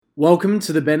Welcome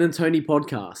to the Ben and Tony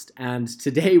podcast, and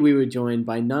today we were joined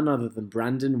by none other than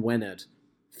Brandon Wenerd,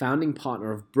 founding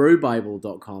partner of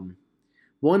BroBible.com.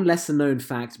 One lesser known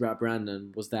fact about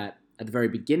Brandon was that at the very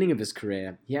beginning of his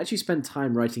career, he actually spent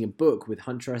time writing a book with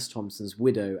Hunter S. Thompson's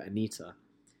widow, Anita.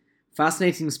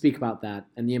 Fascinating to speak about that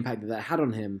and the impact that that had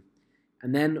on him.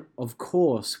 And then, of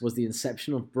course, was the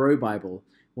inception of BroBible,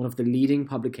 one of the leading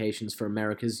publications for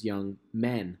America's young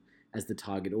men as the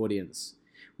target audience.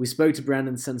 We spoke to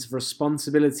Brandon's sense of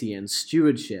responsibility and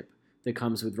stewardship that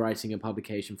comes with writing a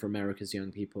publication for America's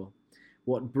young people,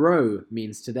 what bro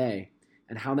means today,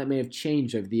 and how that may have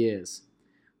changed over the years.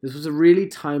 This was a really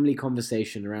timely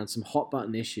conversation around some hot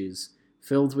button issues,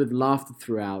 filled with laughter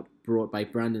throughout, brought by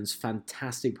Brandon's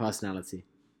fantastic personality.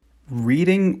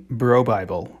 Reading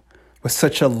BroBible was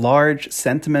such a large,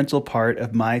 sentimental part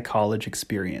of my college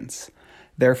experience.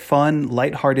 Their fun,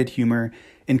 lighthearted humor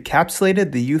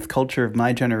encapsulated the youth culture of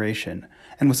my generation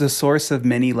and was a source of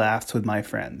many laughs with my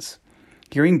friends.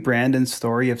 Hearing Brandon's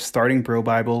story of starting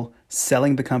BroBible,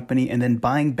 selling the company, and then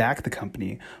buying back the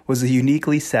company was a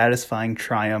uniquely satisfying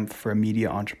triumph for a media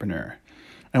entrepreneur.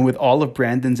 And with all of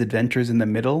Brandon's adventures in the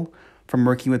middle, from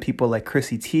working with people like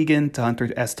Chrissy Teigen to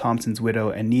Hunter S. Thompson's widow,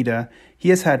 Anita, he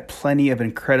has had plenty of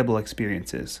incredible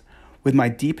experiences. With my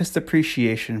deepest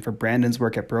appreciation for Brandon's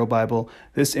work at BroBible,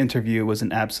 this interview was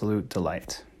an absolute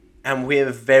delight. And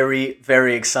we're very,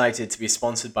 very excited to be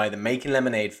sponsored by the Making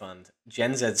Lemonade Fund,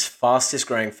 Gen Z's fastest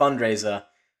growing fundraiser,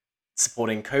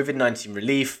 supporting COVID-19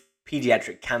 relief,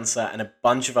 pediatric cancer, and a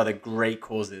bunch of other great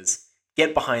causes.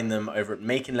 Get behind them over at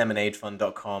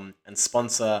makinglemonadefund.com and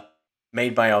sponsor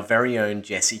Made by our very own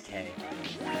Jesse K.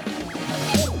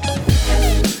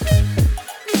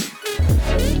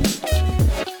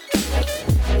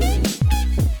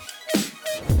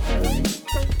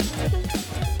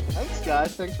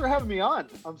 Thanks for having me on.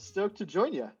 I'm stoked to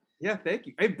join you. Yeah, thank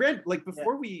you. Hey, Brent,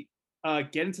 before we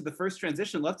get into the first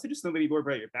transition, I'd love to just know maybe more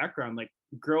about your background. Like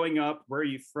growing up, where are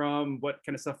you from? What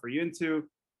kind of stuff were you into?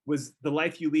 Was the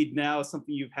life you lead now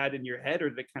something you've had in your head, or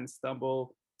did it kind of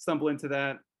stumble into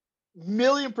that?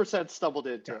 1,000,000% stumbled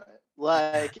into it,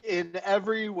 like in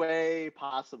every way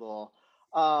possible.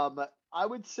 I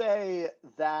would say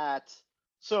that,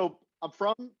 so I'm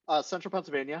from central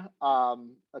Pennsylvania, a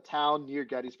town near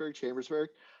Gettysburg, Chambersburg.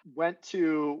 Went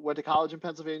to college in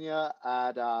Pennsylvania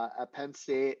at Penn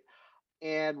State,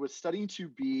 and was studying to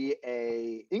be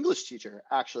a English teacher.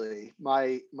 Actually,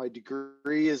 my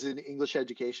degree is in English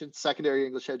education, secondary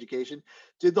English education.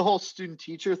 Did the whole student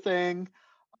teacher thing.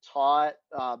 Taught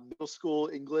middle school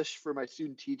English for my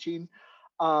student teaching.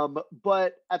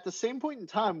 But at the same point in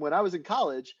time, when I was in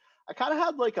college, I kind of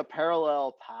had like a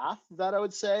parallel path that I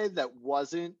would say that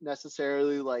wasn't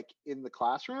necessarily like in the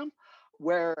classroom,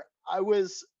 where I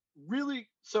was really,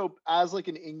 so as like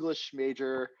an English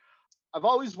major, I've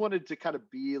always wanted to kind of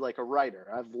be like a writer.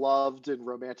 I've loved and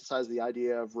romanticized the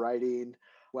idea of writing,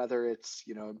 whether it's,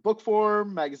 in book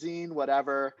form, magazine,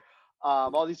 whatever,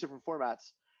 all these different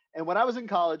formats. And when I was in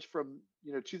college from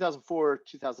 2004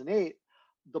 2008,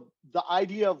 the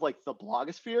idea of like the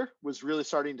blogosphere was really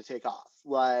starting to take off,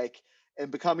 like, and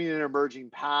becoming an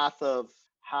emerging path of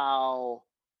how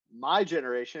my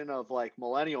generation of like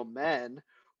millennial men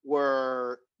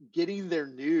were getting their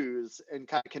news and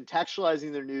kind of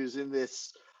contextualizing their news in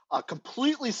this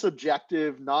completely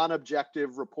subjective,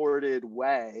 non-objective reported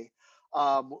way,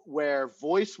 where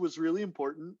voice was really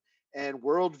important and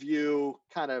worldview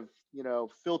kind of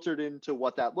filtered into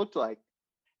what that looked like,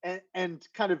 and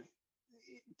kind of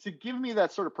to give me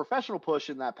that sort of professional push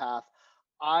in that path.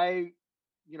 I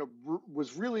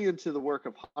was really into the work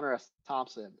of Hunter S.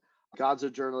 Thompson,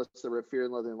 gonzo journalist that wrote Fear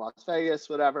and Loathing in Las Vegas,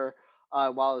 whatever.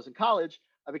 While I was in college,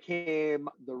 I became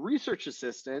the research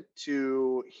assistant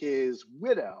to his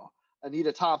widow,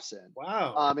 Anita Thompson.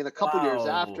 Wow. And a couple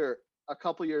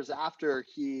years after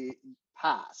he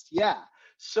passed. Yeah.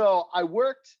 So I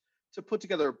worked to put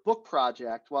together a book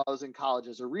project while I was in college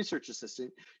as a research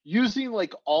assistant, using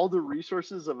like all the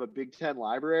resources of a Big Ten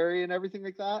library and everything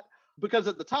like that. Because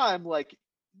at the time, like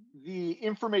the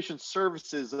information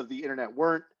services of the internet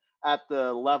weren't at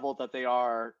the level that they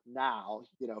are now,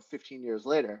 15 years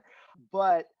later.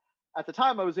 But at the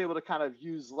time, I was able to kind of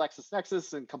use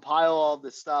LexisNexis and compile all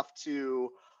this stuff to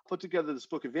put together this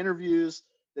book of interviews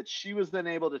that she was then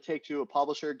able to take to a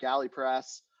publisher, Galley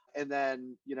Press, and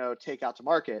then, take out to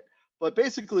market. But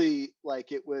basically,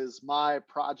 like, it was my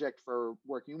project for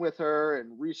working with her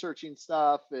and researching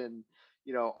stuff and,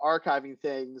 archiving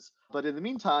things. But in the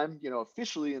meantime,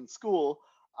 officially in school,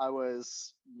 I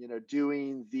was,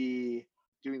 doing the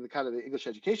kind of the English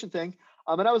education thing.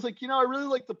 And I was like, I really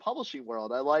like the publishing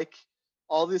world. I like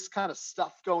all this kind of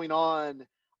stuff going on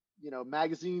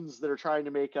magazines that are trying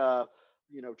to make a,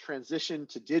 transition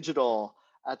to digital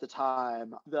at the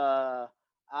time, the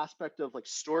aspect of like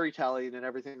storytelling and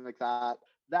everything like that.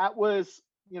 That was,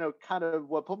 kind of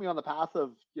what put me on the path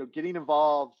of, getting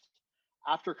involved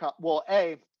after,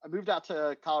 I moved out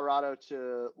to Colorado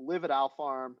to live at Owl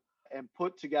Farm and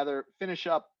put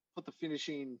the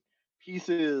finishing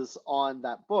pieces on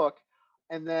that book.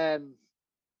 And then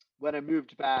when I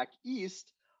moved back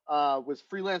east, was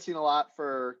freelancing a lot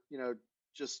for,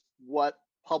 just what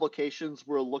publications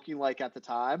were looking like at the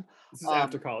time. This is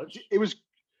after college? It was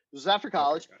after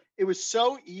college. Okay, it was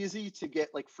so easy to get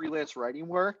like freelance writing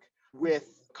work with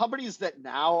companies that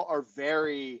now are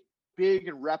very big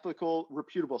and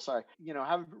reputable,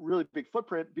 have a really big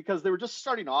footprint because they were just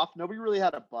starting off. Nobody really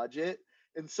had a budget.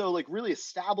 And so like really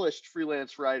established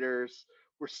freelance writers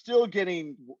were still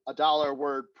getting $1 a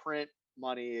word print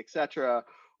money, etc.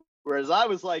 Whereas I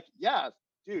was like, yeah,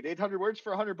 dude, 800 words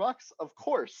for $100, of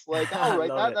course. Like, I'll write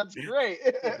that. That's great.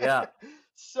 Yeah.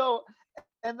 So,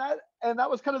 and that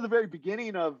was kind of the very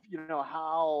beginning of,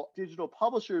 how digital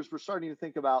publishers were starting to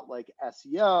think about like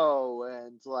SEO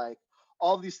and like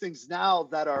all these things now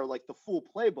that are like the full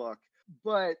playbook.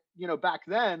 But, back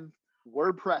then,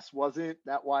 WordPress wasn't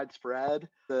that widespread.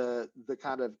 The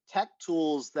kind of tech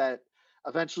tools that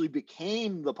eventually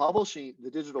became the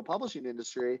digital publishing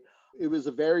industry, it was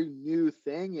a very new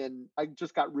thing. And I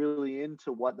just got really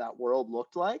into what that world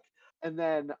looked like. And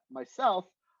then myself,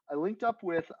 I linked up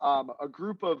with a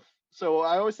group of, so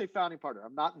I always say founding partner.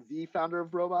 I'm not the founder of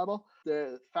BroBible.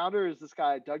 The founder is this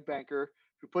guy, Doug Banker,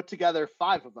 who put together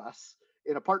 5 of us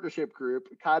in a partnership group,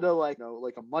 kind of like,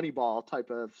 like a Moneyball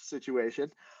type of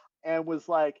situation, and was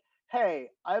like, hey,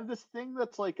 I have this thing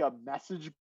that's like a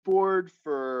message board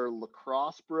for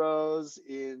lacrosse bros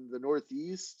in the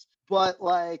Northeast, but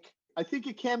like, I think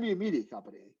it can be a media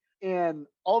company. And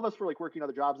all of us were like working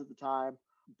other jobs at the time.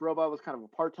 BroBible was kind of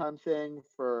a part-time thing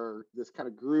for this kind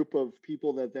of group of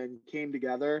people that then came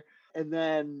together. And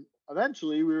then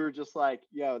eventually we were just like,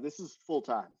 yo, this is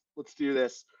full-time. Let's do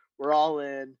this. We're all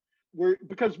in.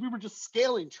 Because we were just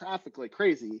scaling traffic like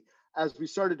crazy as we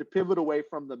started to pivot away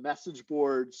from the message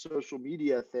board social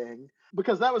media thing,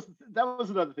 because that was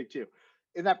another thing too.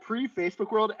 In that pre-Facebook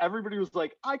world, everybody was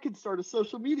like, I could start a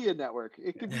social media network.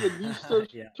 It could be a niche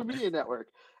social media network.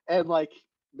 And like,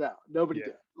 no, nobody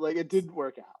did. Like, it didn't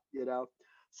work out,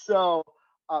 So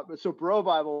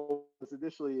BroBible was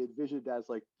initially envisioned as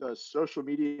like the social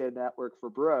media network for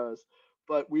bros.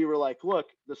 But we were like, look,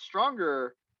 the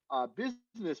stronger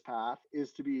business path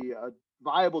is to be a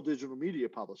viable digital media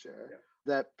publisher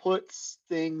that puts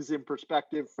things in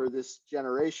perspective for this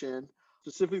generation,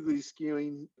 specifically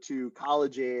skewing to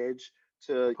college age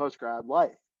to post-grad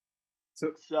life.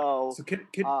 So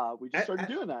we just started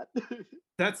doing that.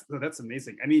 That's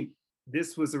amazing. I mean,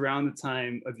 this was around the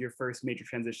time of your first major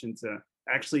transition to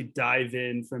actually dive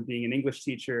in from being an English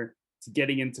teacher to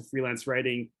getting into freelance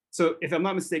writing. So if I'm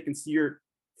not mistaken, so your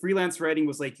freelance writing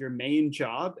was like your main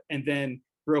job, and then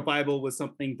BroBible was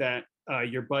something that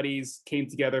your buddies came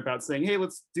together about saying, hey,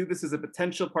 let's do this as a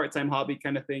potential part-time hobby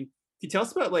kind of thing. Can you tell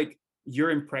us about like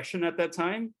your impression at that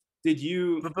time? Did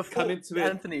you come into it?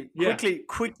 Anthony,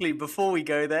 quickly, before we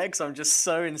go there, because I'm just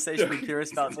so insatiably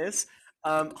curious about this.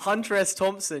 Hunter S.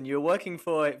 Thompson, you're working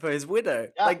for his widow.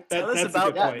 Yeah, tell us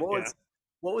about that. Point,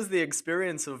 what was the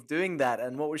experience of doing that,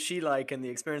 and what was she like, and the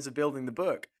experience of building the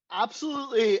book?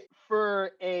 Absolutely.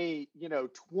 For a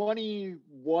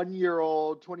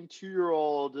 21-year-old,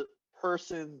 22-year-old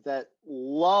person that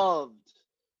loved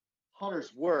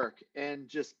Hunter's work and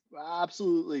just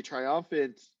absolutely triumphed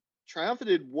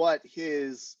what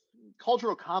his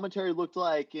cultural commentary looked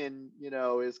like, and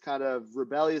his kind of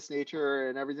rebellious nature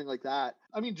and everything like that.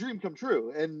 I mean, dream come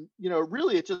true. And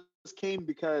really it just came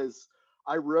because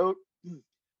I wrote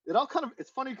it all kind of,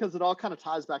 it's funny because it all kind of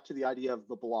ties back to the idea of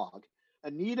the blog.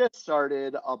 Anita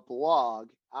started a blog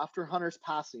after Hunter's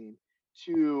passing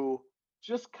to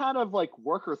just kind of like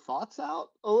work her thoughts out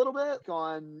a little bit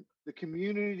on the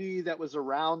community that was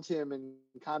around him and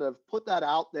kind of put that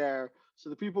out there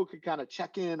so that people could kind of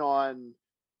check in on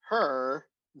her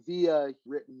via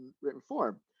written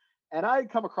form. And I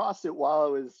had come across it while I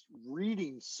was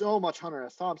reading so much Hunter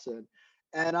S. Thompson.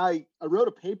 And I wrote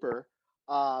a paper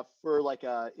for like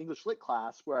a English lit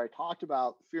class where I talked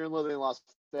about Fear and Loathing in Las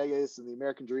Vegas and the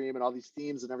American Dream and all these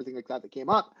themes and everything like that came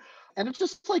up. And it's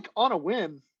just like on a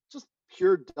whim, just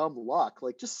pure dumb luck,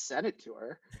 like just sent it to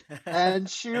her. And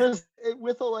she was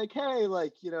with a like, hey,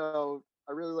 like,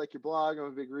 I really like your blog. I'm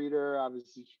a big reader. I was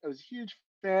a huge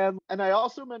fan. And I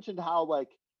also mentioned how like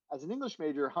as an English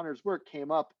major, Hunter's work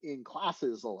came up in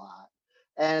classes a lot.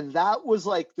 And that was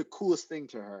like the coolest thing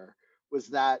to her, was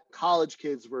that college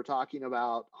kids were talking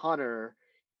about Hunter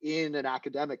in an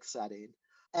academic setting.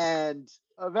 And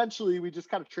eventually we just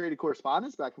kind of traded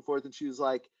correspondence back and forth. And she was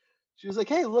like,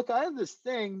 hey, look, I have this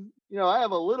thing, I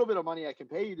have a little bit of money I can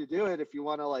pay you to do it if you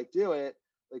want to like do it.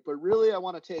 Like, but really I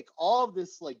want to take all of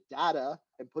this like data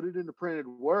and put it into printed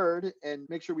Word and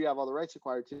make sure we have all the rights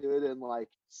acquired to it and like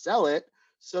sell it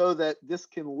so that this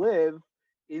can live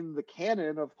in the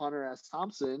canon of Hunter S.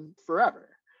 Thompson forever.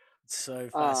 So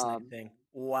fascinating.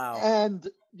 Wow. And,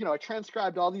 I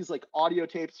transcribed all these like audio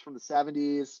tapes from the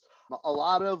 70s, a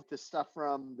lot of the stuff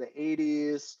from the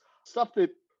 80s, stuff that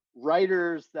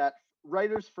writers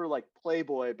for like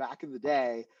Playboy back in the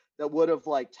day that would have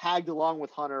like tagged along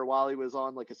with Hunter while he was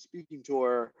on like a speaking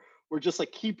tour were just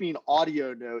like keeping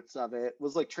audio notes of it,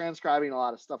 was like transcribing a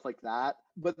lot of stuff like that,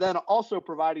 but then also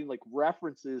providing like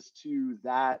references to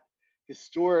that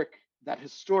historic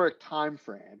time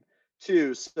frame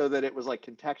too, so that it was like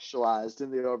contextualized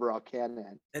in the overall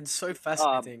canon. It's so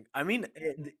fascinating. I mean,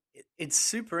 it's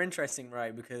super interesting,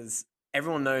 right? Because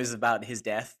everyone knows about his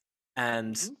death,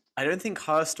 and I don't think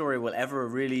her story will ever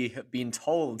really have been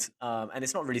told, and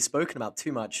it's not really spoken about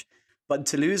too much. But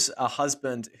to lose a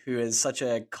husband who is such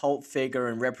a cult figure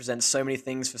and represents so many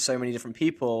things for so many different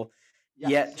people,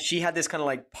 yet she had this kind of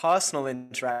like personal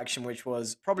interaction, which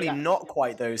was probably not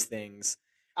quite those things.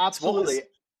 Absolutely.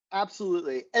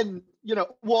 Absolutely. And,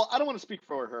 well, I don't want to speak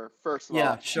for her, first of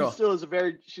all. Sure. She still is a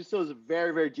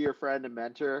very, very dear friend and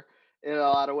mentor in a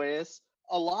lot of ways.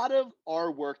 A lot of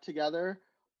our work together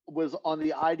was on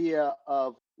the idea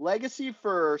of legacy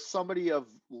for somebody of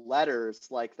letters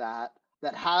like that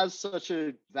has such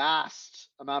a vast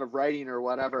amount of writing or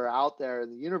whatever out there in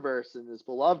the universe and is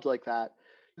beloved like that.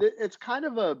 It's kind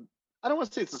of I don't want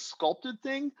to say it's a sculpted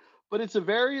thing, but it's a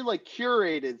very like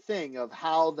curated thing of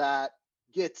how that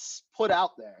gets put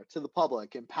out there to the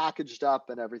public and packaged up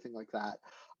and everything like that.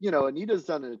 Anita's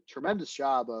done a tremendous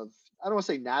job of, I don't want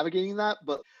to say navigating that,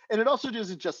 and it also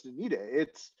isn't just Anita.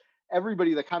 It's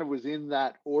everybody that kind of was in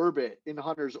that orbit, in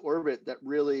Hunter's orbit, that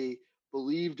really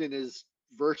believed in his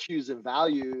virtues and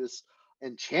values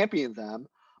and championed them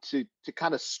to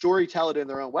kind of story tell it in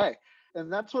their own way.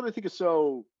 And that's what I think is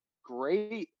so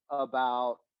great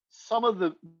about some of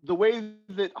the way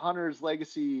that Hunter's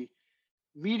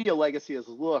media legacy has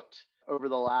looked over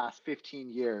the last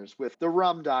 15 years with the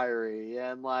Rum Diary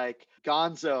and like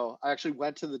Gonzo. I actually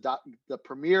went to the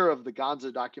premiere of the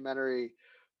Gonzo documentary,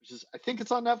 which is, I think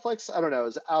it's on Netflix. I don't know. It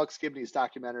was Alex Gibney's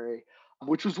documentary,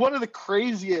 which was one of the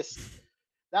craziest.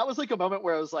 That was like a moment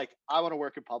where I was like, I want to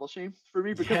work in publishing for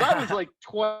me, because I was like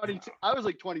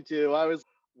 22. I was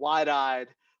wide-eyed,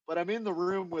 but I'm in the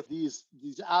room with these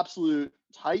absolute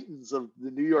titans of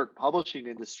the New York publishing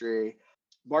industry.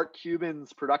 Mark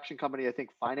Cuban's production company, I think,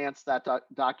 financed that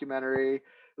documentary. It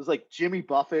was like Jimmy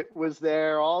Buffett was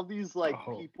there. All these like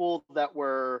people that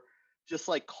were just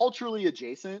like culturally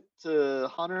adjacent to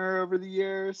Hunter over the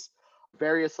years.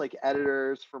 Various like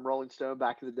editors from Rolling Stone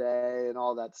back in the day and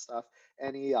all that stuff.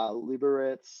 Annie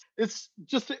Leibovitz.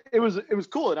 It was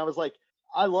cool. And I was like,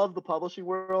 I love the publishing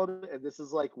world, and this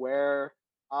is like where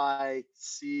I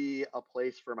see a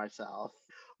place for myself.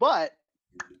 But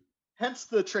hence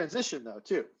the transition, though,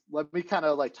 too. Let me kind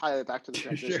of like tie it back to the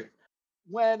transition. Sure.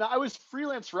 When I was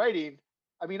freelance writing,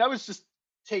 I mean, I was just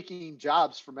taking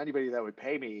jobs from anybody that would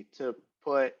pay me to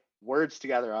put words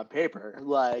together on paper,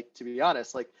 like, to be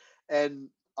honest. Like, and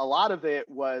a lot of it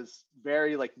was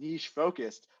very like niche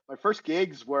focused. My first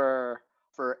gigs were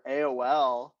for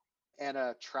AOL and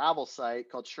a travel site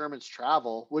called Sherman's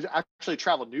Travel, which actually a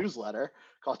travel newsletter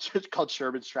called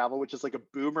Sherman's Travel, which is like a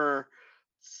boomer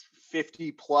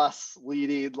 50 plus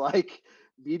leading like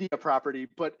media property,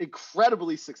 but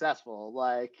incredibly successful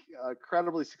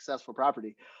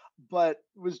property. But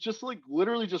it was just like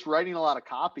literally just writing a lot of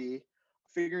copy,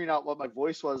 figuring out what my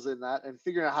voice was in that, and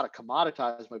figuring out how to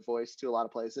commoditize my voice to a lot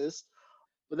of places.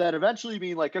 But then eventually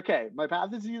being like, okay, my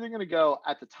path is either going to go,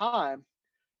 at the time,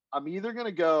 I'm either going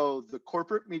to go the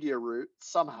corporate media route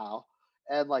somehow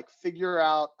and like figure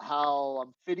out how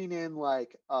I'm fitting in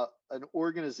like an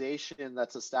organization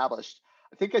that's established.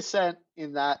 I think I sent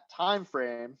in that time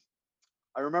frame,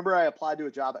 I remember I applied to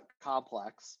a job at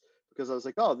Complex because I was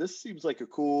like, oh, this seems like a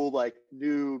cool, like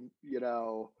new,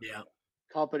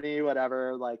 company,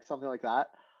 whatever, like something like that.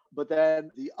 But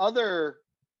then the other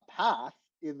path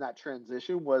in that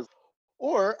transition was,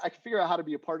 or I could figure out how to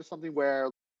be a part of something where I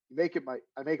make it my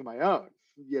own,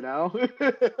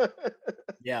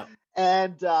 Yeah.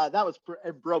 And that was,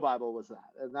 and BroBible was that.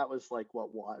 And that was like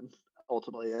what won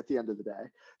ultimately at the end of the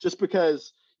day, just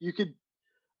because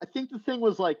I think the thing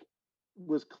was like,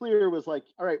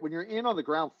 all right, when you're in on the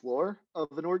ground floor of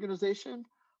an organization,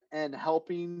 and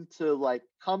helping to like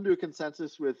come to a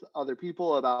consensus with other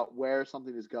people about where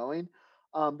something is going.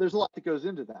 There's a lot that goes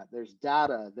into that. There's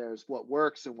data, there's what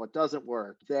works and what doesn't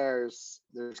work. There's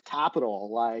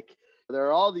capital, like there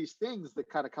are all these things that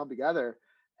kind of come together.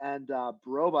 And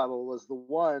BroBible was the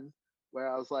one where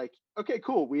I was like, okay,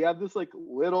 cool. We have this like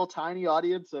little tiny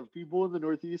audience of people in the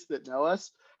Northeast that know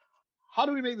us. How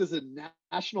do we make this a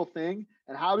national thing?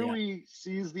 And how do we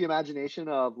seize the imagination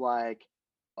of like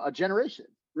a generation?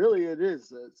 Really, it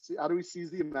is. How do we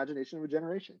seize the imagination of a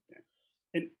generation?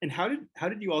 Yeah. And how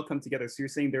did you all come together? So you're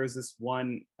saying there was this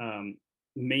one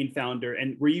main founder,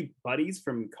 and were you buddies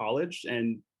from college?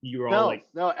 And you were all like,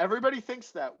 no, everybody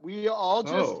thinks that. We all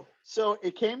just so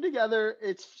it came together.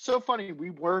 It's so funny. We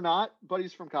were not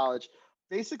buddies from college.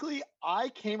 Basically, I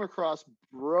came across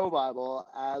BroBible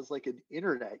as like an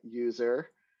internet user,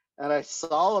 and I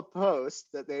saw a post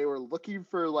that they were looking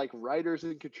for like writers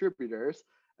and contributors,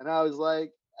 and I was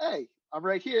like, hey, I'm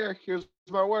right here. Here's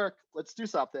my work. Let's do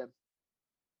something.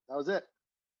 That was it.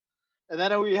 And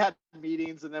then we had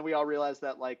meetings, and then we all realized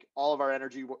that like all of our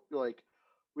energy, like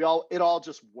it all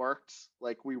just worked.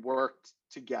 Like we worked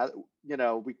together,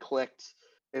 we clicked,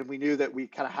 and we knew that we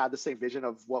kind of had the same vision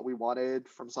of what we wanted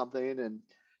from something, and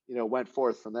went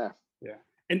forth from there. Yeah.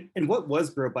 And what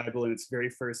was BroBible in its very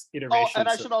first iteration? Oh, and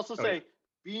I should also say,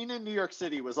 being in New York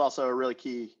City was also a really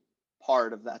key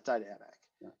part of that dynamic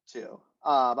too.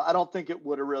 I don't think it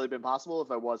would have really been possible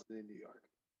if I wasn't in New York.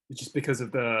 Just because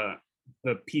of the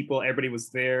people, everybody was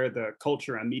there, the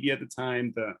culture on media at the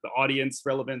time, the audience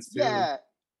relevance too. Yeah.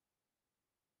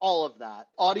 All of that.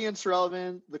 Audience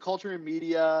relevant, the culture and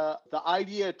media, the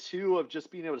idea too of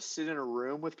just being able to sit in a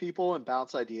room with people and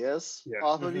bounce ideas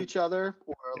off of each other,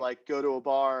 or like go to a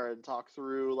bar and talk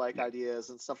through like ideas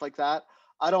and stuff like that.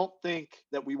 I don't think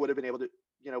that we would have been able to,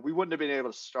 we wouldn't have been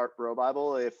able to start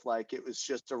BroBible if like it was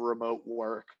just a remote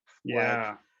work.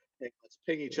 Yeah. Like, let's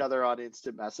ping each other on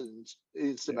instant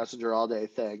messenger all day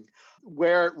thing.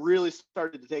 Where it really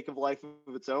started to take a life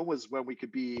of its own was when we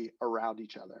could be around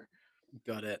each other.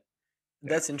 Got it.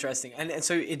 That's interesting. And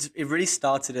so it really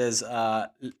started as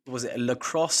was it a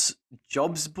lacrosse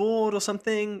jobs board or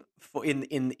something for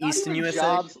in the Eastern USA?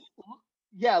 Jobs.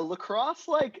 Yeah, lacrosse,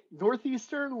 like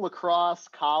Northeastern lacrosse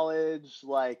college,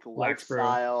 like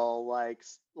lifestyle, like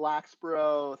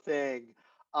Laxbro thing.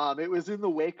 It was in the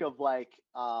wake of like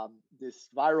this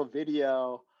viral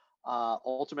video,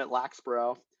 Ultimate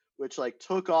Laxbro, which like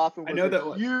took off and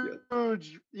was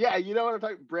huge. Yeah, you know what I'm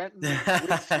talking. Brenton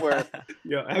Wixworth.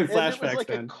 Yeah, I have flashbacks. It was like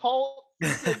a cult.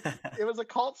 It was a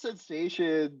cult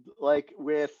sensation, like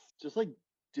with just like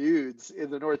dudes in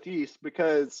the Northeast,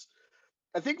 because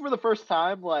I think for the first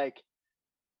time, like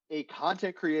a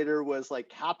content creator was like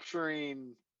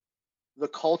capturing the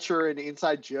culture and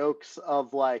inside jokes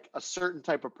of like a certain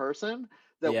type of person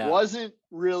that wasn't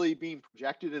really being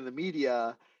projected in the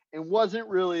media and wasn't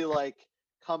really like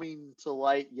coming to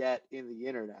light yet in the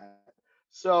internet.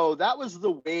 So that was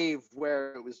the wave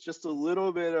where it was just a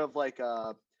little bit of like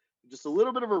a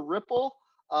ripple,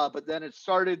 but then it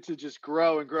started to just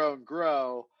grow and grow and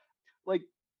grow. Like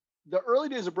the early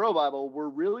days of BroBible were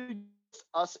really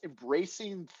us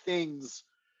embracing things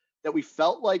that we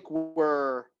felt like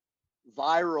were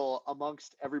viral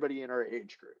amongst everybody in our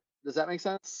age group. Does that make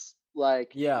sense?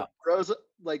 Like, bros,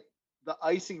 like the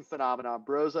icing phenomenon,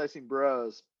 bros icing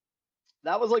bros.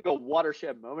 That was like a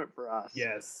watershed moment for us.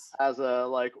 Yes. As a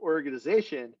like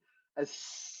organization, as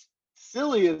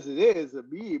silly as it is, a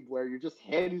meme where you're just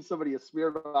handing somebody a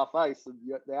Smirnoff Ice and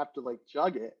they have to like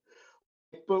chug it.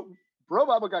 But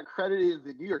BroBible got credited in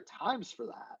the New York Times for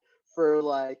that, for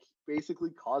like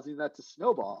basically causing that to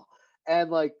snowball.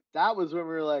 And like that was when we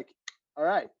were like, all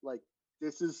right, like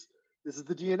this is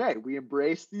the DNA. We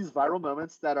embrace these viral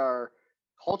moments that are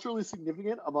culturally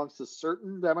significant amongst a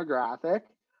certain demographic,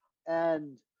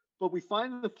 but we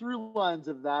find the through lines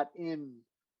of that in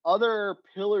other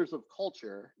pillars of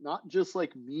culture, not just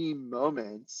like meme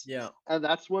moments. Yeah. And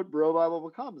that's what BroBible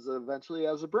becomes eventually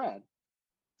as a brand.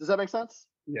 Does that make sense?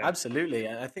 Yeah, absolutely.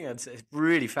 And I think that's a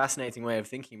really fascinating way of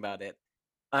thinking about it.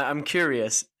 I'm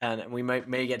curious, and we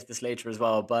may get to this later as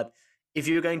well, but if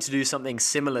you're going to do something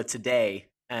similar today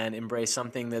and embrace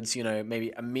something that's,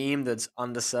 maybe a meme that's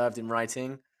underserved in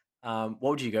writing, what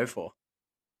would you go for?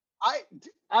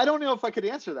 I don't know if I could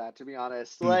answer that, to be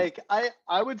honest. Like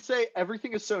I would say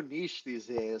everything is so niche these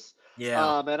days.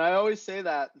 Yeah. And I always say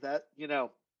that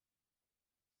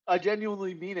I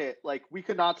genuinely mean it. Like we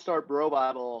could not start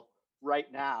BroBible right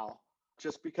now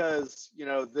just because,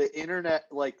 the internet,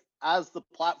 like as the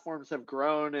platforms have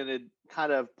grown and it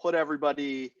kind of put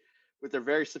everybody with their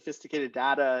very sophisticated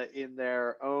data in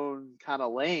their own kind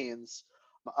of lanes,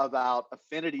 about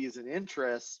affinities and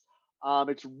interests,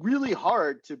 it's really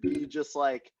hard to be just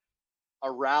like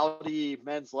a rowdy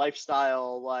men's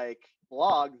lifestyle like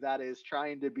blog that is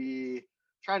trying to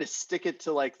stick it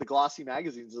to like the glossy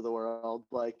magazines of the world,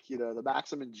 like the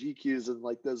Maxim and GQs and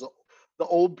like those the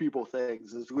old people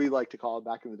things, as we like to call it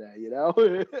back in the day.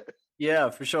 Yeah,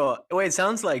 for sure. Well, it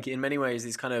sounds like in many ways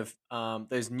these kind of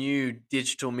those new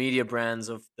digital media brands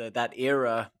of that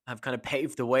era have kind of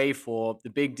paved the way for the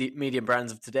big media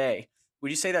brands of today. Would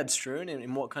you say that's true? And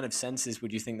in what kind of senses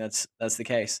would you think that's the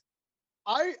case?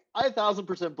 I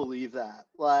 1,000% believe that,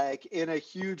 like in a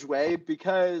huge way,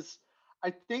 because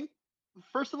I think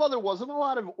first of all there wasn't a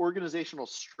lot of organizational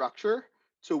structure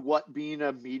to what being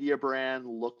a media brand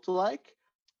looked like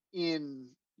in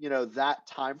that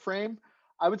time frame.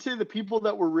 I would say the people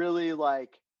that were really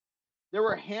like, there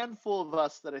were a handful of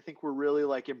us that I think were really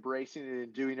like embracing it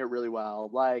and doing it really well.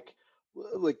 Like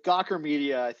Gawker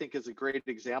Media, I think is a great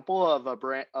example of a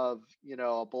brand of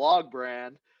a blog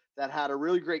brand that had a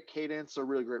really great cadence, a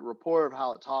really great rapport of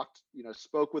how it talked,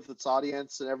 spoke with its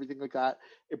audience and everything like that.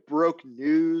 It broke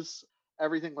news,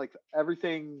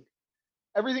 everything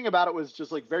about it was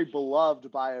just like very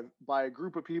beloved by a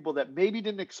group of people that maybe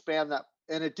didn't expand that,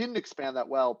 and it didn't expand that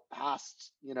well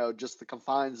past just the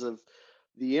confines of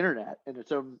the internet and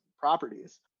its own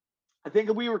properties. I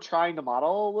think we were trying to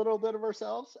model a little bit of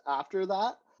ourselves after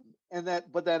that,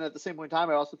 but then at the same point in time,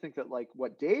 I also think that like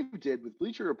what Dave did with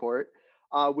Bleacher Report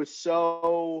was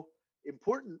so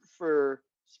important for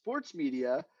sports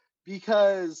media,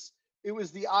 because it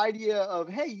was the idea of,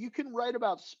 hey, you can write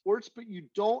about sports, but you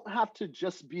don't have to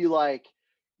just be like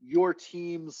your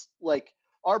team's like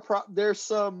there's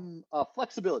some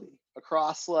flexibility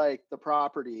across like the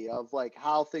property of like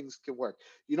how things can work.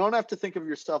 You don't have to think of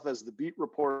yourself as the beat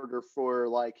reporter for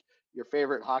like your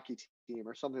favorite hockey team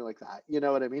or something like that. You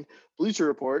know what I mean? Bleacher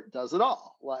Report does it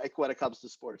all, like when it comes to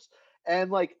sports. And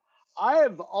like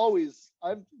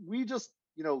we just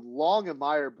long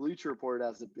admired Bleacher Report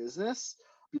as a business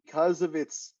because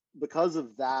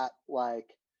of that,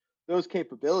 like those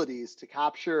capabilities to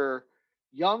capture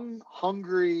young,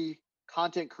 hungry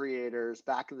content creators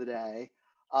back in the day,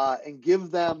 and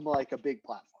give them like a big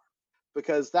platform,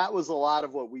 because that was a lot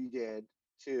of what we did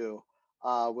too.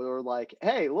 We were like,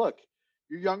 hey, look,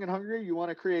 you're young and hungry, you want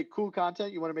to create cool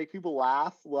content, you want to make people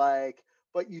laugh, like,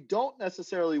 but you don't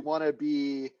necessarily want to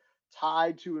be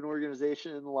tied to an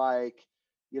organization like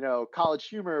College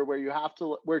Humor,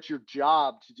 where it's your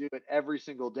job to do it every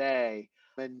single day,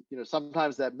 and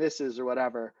sometimes that misses or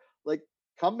whatever. Like,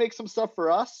 come make some stuff for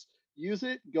us, use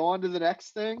it, go on to the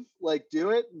next thing, like do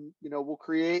it, and we'll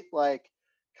create like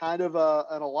kind of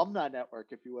an alumni network,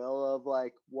 if you will, of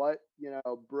like what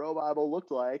BroBible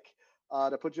looked like,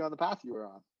 to put you on the path you were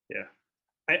on. Yeah,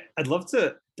 I'd love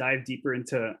to dive deeper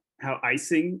into how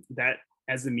icing that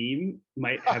as a meme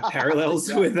might have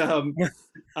parallels with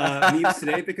memes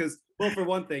today, because, well, for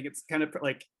one thing, it's kind of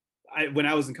like when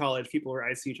I was in college, people were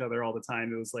icing each other all the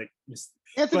time. It was like just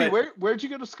Anthony, where'd you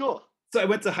go to school? So I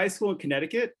went to high school in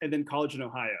Connecticut and then college in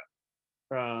Ohio.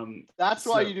 That's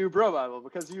why you do BroBible,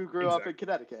 because you grew up in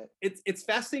Connecticut. It's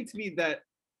fascinating to me that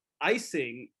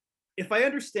icing, if I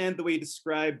understand the way you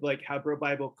described like how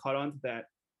BroBible caught on to that,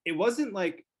 it wasn't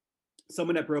like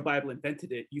someone at BroBible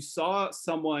invented it. You saw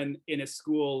someone in a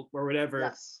school or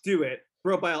whatever do it.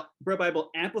 BroBible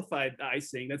amplified the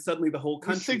icing, then suddenly the whole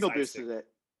country signal boosted it.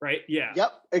 Right? Yeah.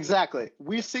 Yep, exactly.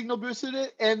 We signal boosted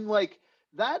it, and like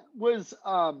that was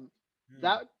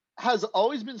that has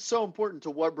always been so important to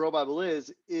what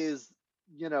BroBible is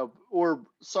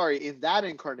in that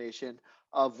incarnation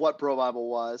of what BroBible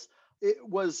was. It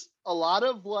was a lot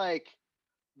of like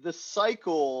the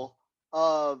cycle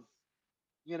of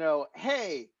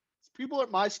hey, people at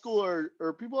my school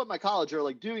or people at my college are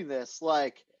like doing this,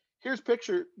 like here's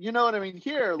picture, you know what I mean?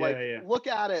 Here, like, look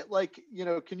at it, like,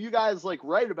 can you guys like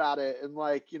write about it and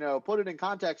like, put it in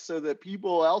context so that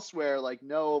people elsewhere like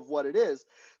know of what it is?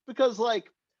 Because like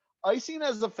icing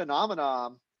as a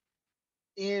phenomenon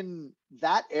in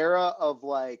that era of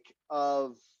like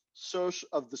of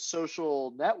the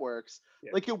social networks,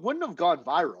 like it wouldn't have gone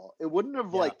viral. It wouldn't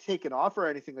have like taken off or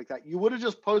anything like that. You would have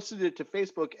just posted it to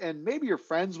Facebook and maybe your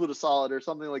friends would have saw it or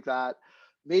something like that.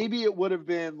 Maybe it would have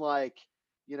been like,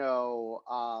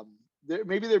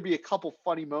 maybe there'd be a couple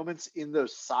funny moments in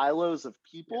those silos of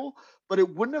people, but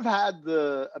it wouldn't have had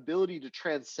the ability to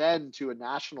transcend to a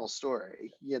national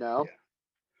story,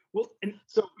 Well, and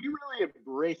so we really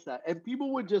embraced that. And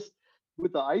people would just,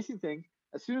 with the icing thing,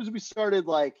 as soon as we started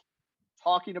like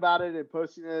talking about it and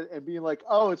posting it and being like,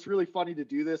 oh, it's really funny to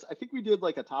do this. I think we did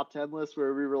like a top 10 list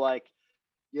where we were like,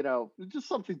 just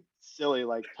something silly,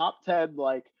 like top 10,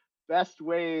 like best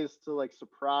ways to like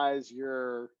surprise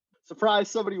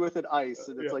somebody with an ice,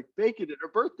 and it's like baking it or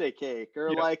birthday cake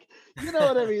or like, you know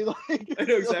what I mean, like I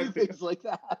know silly exactly. things like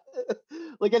that.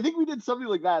 Like I think we did something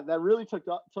like that really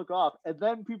took off, and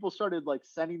then people started like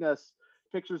sending us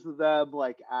pictures of them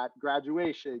like at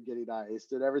graduation getting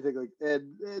iced and everything, like,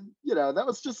 and you know, that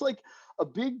was just like a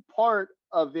big part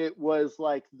of it, was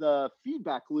like the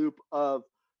feedback loop of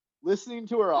listening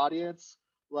to our audience,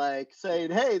 like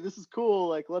saying, hey, this is cool,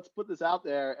 like let's put this out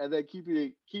there, and then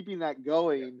keeping that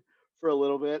going for a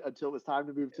little bit until it was time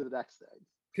to move to the next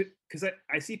thing. Because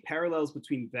I see parallels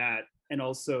between that and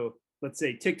also, let's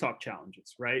say, TikTok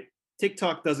challenges, right?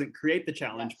 TikTok doesn't create the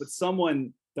challenge, but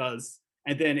someone does,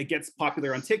 and then it gets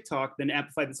popular on TikTok, then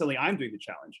amplified, and suddenly I'm doing the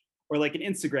challenge. Or like an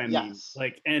Instagram meme.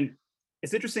 Like, and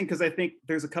it's interesting because I think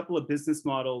there's a couple of business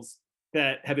models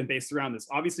that have been based around this.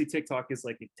 Obviously, TikTok is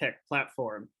like a tech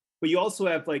platform, but you also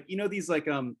have like, you know, these like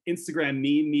Instagram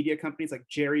meme media companies like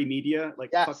Jerry Media,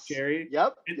 like Fuck Jerry.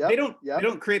 They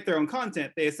don't create their own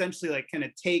content. They essentially like kind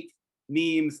of take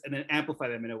memes and then amplify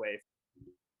them in a way.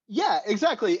 Yeah,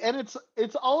 exactly. And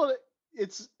it's all of it.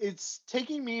 It's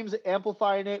taking memes,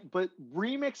 amplifying it, but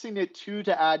remixing it too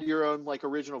to add your own like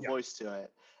original voice to it.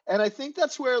 And I think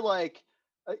that's where like,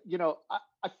 you know,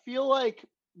 I feel like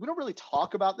we don't really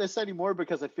talk about this anymore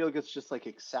because I feel like it's just like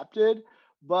accepted.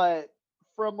 But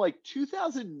from like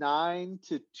 2009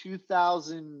 to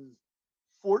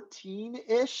 2014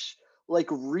 ish, like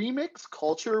remix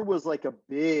culture was like a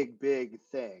big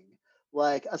thing.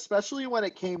 Like especially when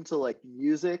it came to like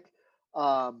music,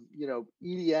 you know,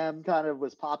 EDM kind of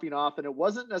was popping off, and it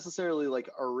wasn't necessarily like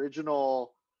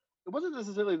original. It wasn't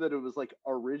necessarily that it was like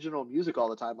original music all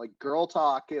the time, like Girl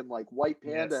Talk and like White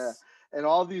Panda and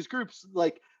all of these groups,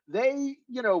 like they,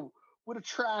 you know, would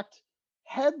attract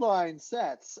headline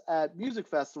sets at music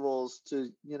festivals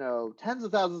to, you know, tens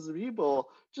of thousands of people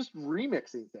just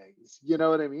remixing things, you know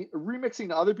what I mean?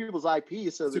 Remixing other people's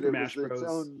IP so that it was its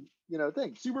own, you know,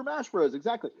 thing. Super Mash Bros,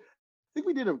 exactly. I think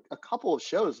we did a couple of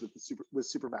shows with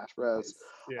Super Mash Bros.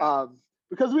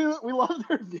 Because we love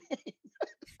their name.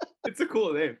 It's a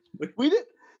cool name. We did,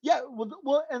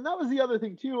 well, and that was the other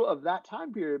thing too of that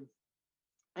time period.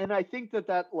 And I think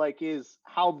that like is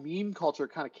how meme culture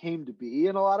kind of came to be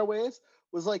in a lot of ways,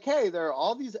 was like, hey, there are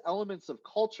all these elements of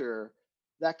culture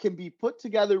that can be put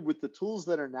together with the tools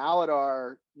that are now at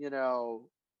our, you know,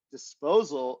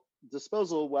 disposal,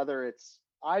 whether it's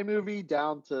iMovie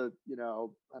down to, you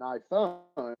know, an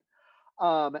iPhone,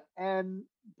 and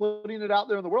putting it out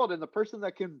there in the world. And the person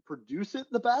that can produce it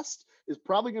the best is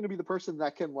probably going to be the person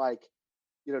that can, like,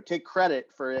 you know, take credit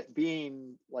for it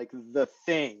being like the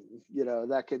thing, you know,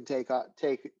 that can take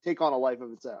on a life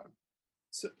of its own.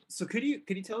 So could you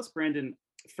tell us, Brandon,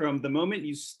 from the moment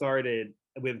you started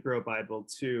with BroBible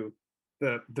to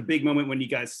the big moment when you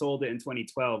guys sold it in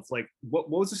 2012, like what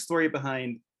was the story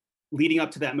behind leading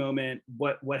up to that moment?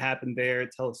 What happened there?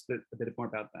 Tell us a bit more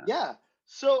about that. Yeah.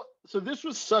 So this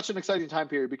was such an exciting time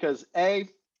period because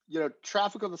you know,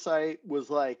 traffic on the site was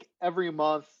like every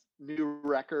month new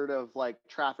record of like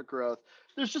traffic growth.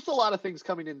 There's just a lot of things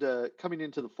coming into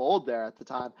the fold there at the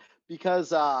time because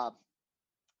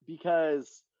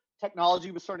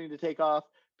technology was starting to take off.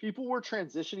 People were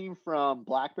transitioning from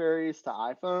Blackberries to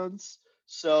iPhones.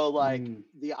 So like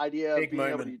the idea of being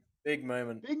able to big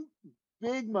moment,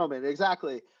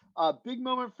 exactly. Big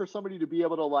moment for somebody to be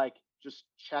able to like just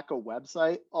check a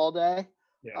website all day,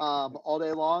 all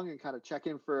day long, and kind of check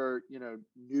in for, you know,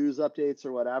 news updates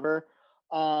or whatever.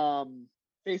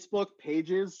 Facebook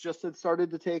pages just had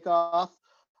started to take off.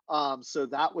 So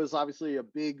that was obviously a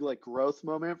big like growth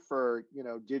moment for, you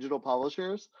know, digital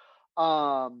publishers.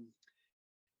 So,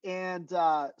 you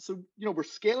know, we're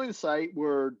scaling the site,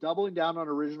 we're doubling down on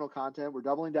original content, we're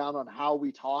doubling down on how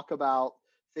we talk about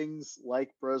things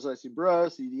like Bros Icing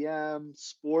Bros, EDM,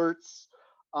 sports,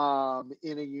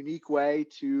 in a unique way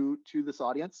to this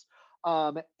audience.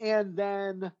 And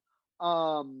then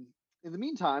in the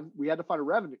meantime, we had to find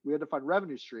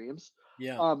revenue streams.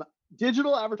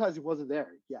 Digital advertising wasn't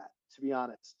there yet, to be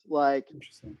honest. Like,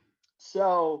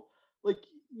 so like,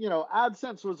 you know,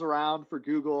 AdSense was around for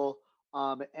Google,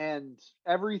 and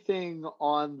everything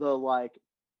on the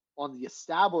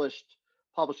established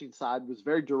publishing side was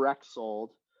very direct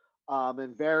sold,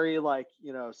 and very like,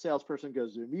 you know, salesperson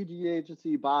goes to a media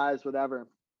agency, buys whatever.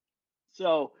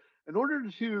 So in order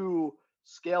to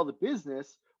scale the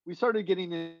business, we started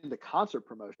getting into concert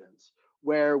promotions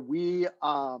where we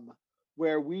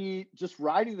just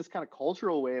riding this kind of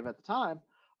cultural wave at the time.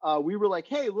 We were like,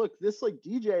 hey, look, this like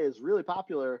DJ is really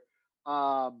popular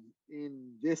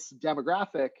in this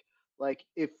demographic. Like,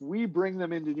 if we bring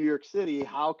them into New York City,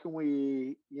 how can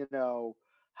we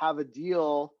have a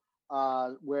deal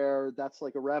where that's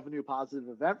like a revenue positive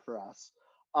event for us.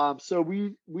 So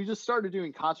we just started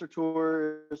doing concert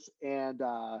tours and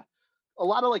a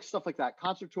lot of like stuff like that,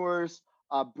 concert tours,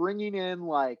 bringing in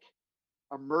like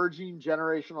emerging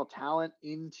generational talent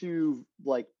into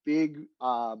like big,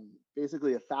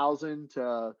 basically 1,000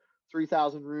 to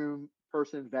 3,000 room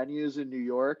person venues in New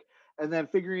York, and then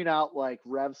figuring out like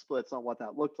rev splits on what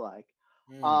that looked like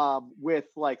with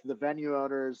like the venue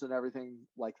owners and everything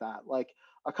like that. Like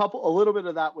a little bit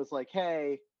of that was like,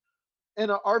 hey,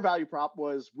 and our value prop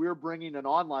was we're bringing an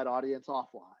online audience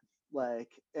offline, like,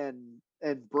 and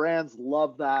brands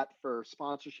love that for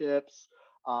sponsorships.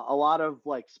 A lot of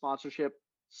like sponsorship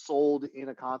sold in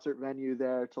a concert venue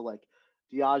there to like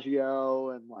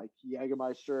Diageo and like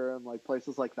Jägermeister and like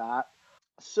places like that.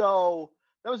 So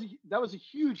that was a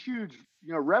huge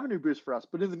revenue boost for us.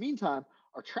 But in the meantime,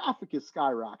 our traffic is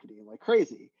skyrocketing like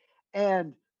crazy,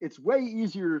 and it's way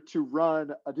easier to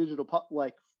run a digital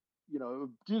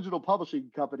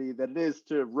publishing company than it is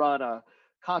to run a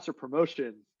concert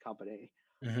promotion company.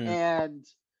 Mm-hmm. And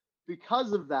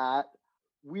because of that,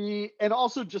 and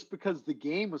also just because the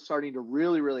game was starting to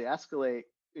really escalate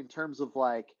in terms of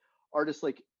like artists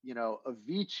like,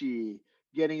 Avicii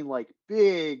getting like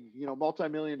big,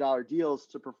 multi-million dollar deals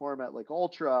to perform at like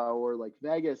Ultra or like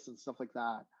Vegas and stuff like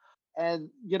that. And,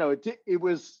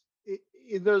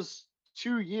 in those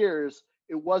 2 years,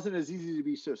 it wasn't as easy to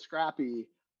be so scrappy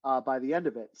by the end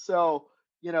of it. So,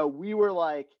 we were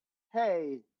like,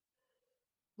 hey,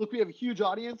 look, we have a huge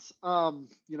audience.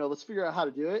 Let's figure out how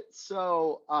to do it.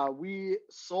 So we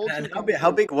sold. And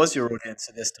how big was your audience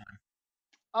at this time?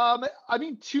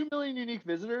 2 million unique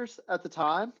visitors at the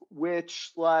time,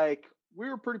 which like we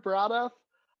were pretty proud of.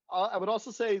 I would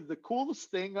also say the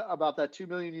coolest thing about that 2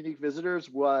 million unique visitors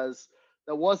was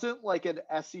that wasn't like an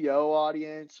SEO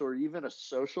audience or even a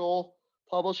social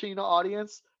publishing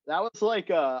audience. That was like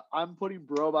I'm putting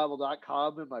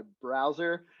BroBible.com in my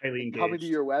browser, coming to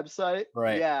your website.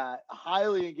 Right. Yeah,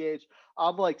 highly engaged.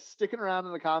 I'm like sticking around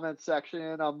in the comments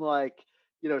section. I'm like,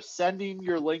 sending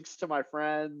your links to my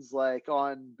friends like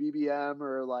on BBM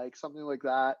or like something like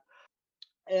that.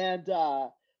 And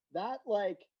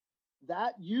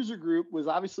that user group was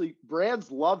obviously,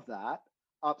 brands love that.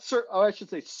 I should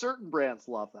say certain brands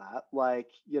love that. Like,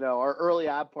 our early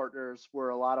ad partners were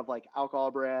a lot of like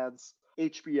alcohol brands,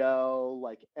 HBO,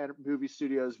 like movie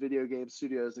studios, video game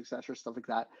studios, etc., stuff like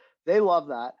that. They love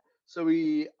that. So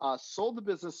we sold the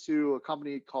business to a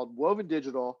company called Woven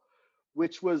Digital,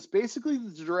 which was basically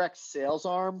the direct sales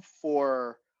arm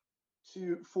for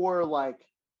like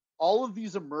all of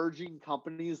these emerging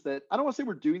companies that I don't want to say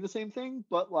we're doing the same thing,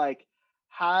 but like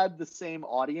had the same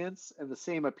audience and the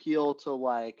same appeal to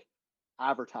like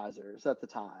advertisers at the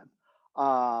time.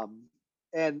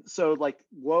 And so like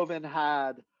Woven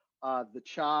had the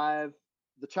Chive,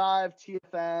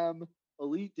 TFM,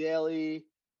 Elite Daily,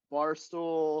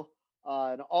 Barstool,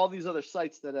 and all these other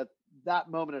sites that at that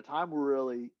moment in time were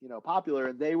really, popular.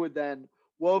 And they would then,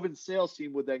 Woven's sales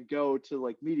team would then go to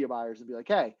like media buyers and be like,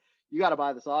 hey, you got to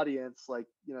buy this audience. Like,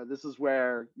 this is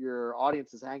where your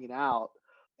audience is hanging out.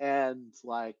 And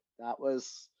like, that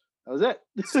was it.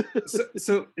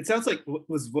 so it sounds like,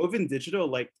 was Woven Digital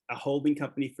like a holding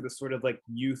company for the sort of like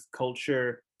youth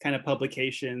culture kind of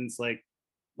publications, like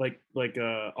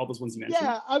all those ones you mentioned?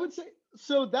 Yeah, I would say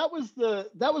so. That was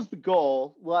the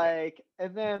goal. Like,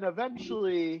 and then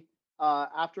eventually,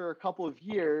 after a couple of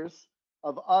years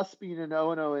of us being an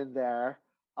O&O in there,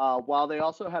 while they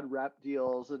also had rep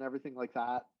deals and everything like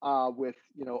that with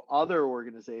other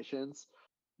organizations,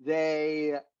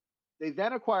 they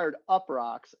then acquired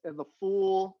Uprocks and the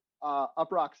full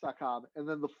uprocks.com, and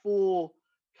then the full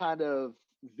kind of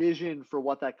vision for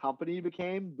what that company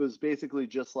became was basically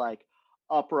just like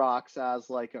Uprocks as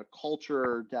like a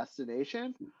culture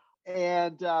destination.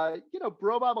 And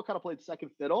BroBible kind of played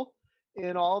second fiddle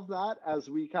in all of that as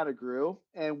we kind of grew,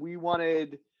 and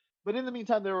but in the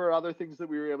meantime there were other things that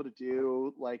we were able to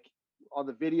do, like on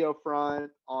the video front,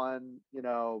 on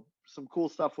some cool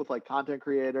stuff with like content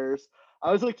creators. I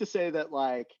always like to say that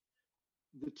like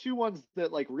the two ones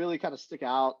that like really kind of stick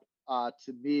out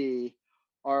to me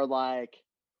are like,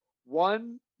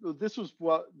 one, this was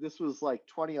like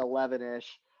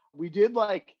 2011-ish. We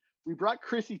brought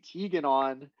Chrissy Teigen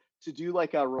on to do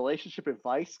like a relationship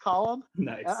advice column.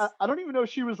 Nice. I don't even know if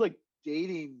she was like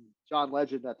dating John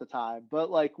Legend at the time,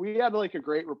 but like we had like a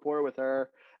great rapport with her.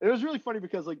 And it was really funny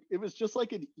because like it was just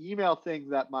like an email thing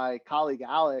that my colleague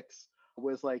Alex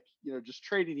was like, just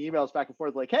trading emails back and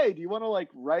forth, like, hey, do you want to like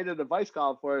write an advice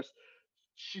column for us?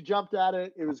 She jumped at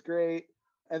it. It was great.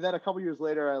 And then a couple years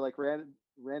later, I like ran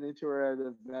ran into her at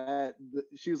an event.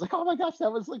 She was like, "Oh my gosh,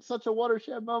 that was like such a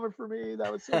watershed moment for me.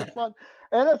 That was so much fun."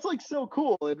 And that's like so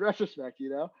cool in retrospect, you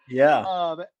know.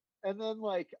 Yeah. And then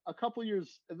like a couple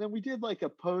years, and then we did like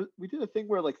we did a thing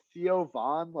where like Theo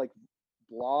Vaughn like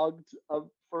blogged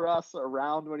for us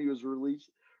around when he was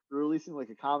releasing like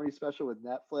a comedy special with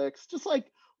Netflix, just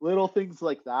like little things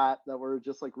like that were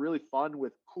just like really fun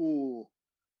with cool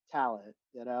talent,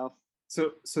 you know.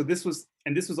 So this was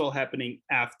all happening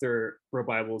after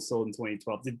BroBible was sold in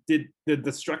 2012. Did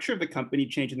the structure of the company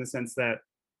change in the sense that,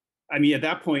 I mean, at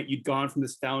that point you'd gone from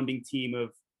this founding team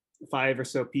of 5 or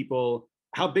so people.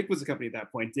 How big was the company at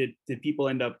that point? Did people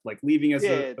end up like leaving as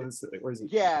It or is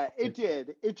it? Yeah, it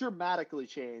did. It dramatically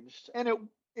changed. And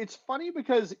it's funny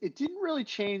because it didn't really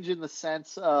change in the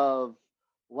sense of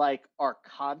like our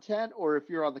content, or if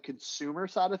you're on the consumer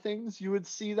side of things, you would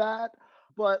see that.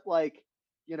 But like,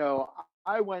 you know,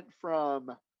 I went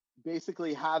from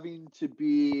basically having to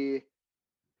be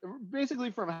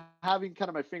basically from having kind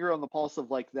of my finger on the pulse of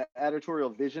like the editorial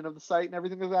vision of the site and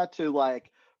everything like that, to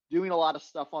like doing a lot of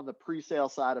stuff on the pre-sale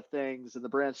side of things and the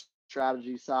brand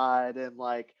strategy side, and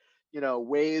like, you know,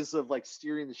 ways of like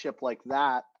steering the ship like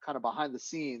that kind of behind the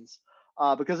scenes,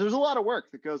 because there's a lot of work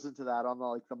that goes into that on the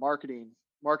like the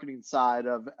marketing side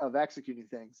of executing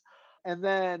things. And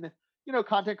then, you know,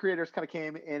 content creators kind of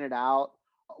came in and out.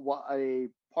 A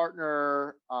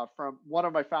partner from one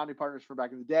of my founding partners from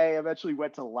back in the day eventually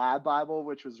went to BroBible,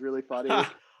 which was really funny.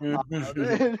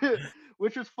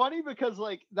 Which was funny because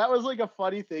like that was like a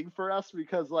funny thing for us,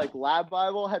 because like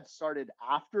BroBible had started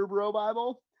after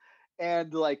BroBible,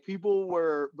 and like people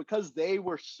were, because they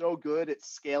were so good at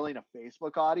scaling a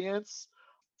Facebook audience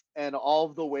and all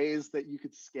of the ways that you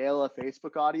could scale a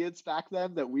Facebook audience back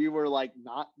then that we were like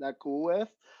not that cool with.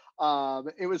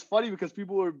 It was funny because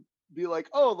people would be like,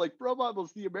 "Oh, like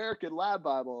BroBible's the American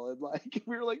BroBible," and like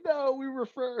we were like, "No, we were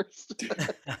first."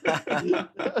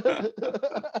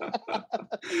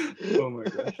 Oh my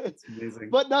gosh, that's amazing.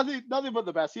 But nothing but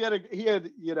the best. He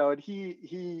had you know, and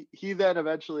he then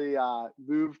eventually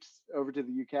moved over to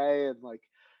the UK and like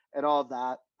and all of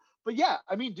that. But yeah,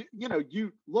 I mean, you know,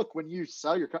 you look, when you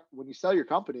sell your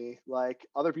company, like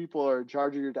other people are in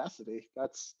charge of your destiny.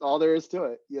 That's all there is to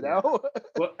it, you know. Yeah.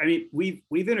 Well, I mean, we've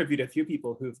interviewed a few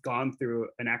people who've gone through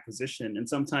an acquisition, and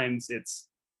sometimes it's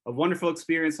a wonderful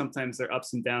experience, sometimes there are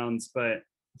ups and downs, but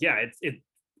yeah, it's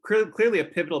clearly a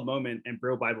pivotal moment in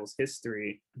BroBible's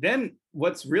history. Then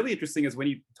what's really interesting is when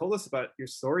you told us about your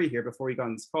story here before we got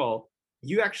on this call,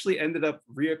 you actually ended up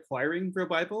reacquiring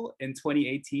BroBible in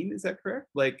 2018. Is that correct?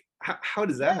 Like, how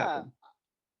does that happen?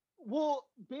 Well,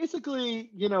 basically,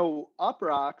 you know,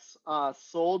 Uprocks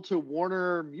sold to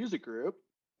Warner Music Group,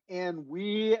 and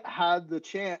we had the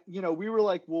chance. You know, we were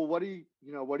like, "Well, what are you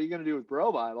going to do with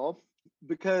BroBible?"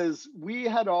 Because we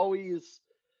had always,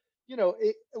 you know,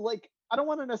 it like, I don't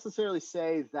want to necessarily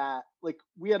say that like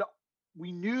we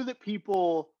knew that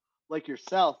people like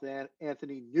yourself and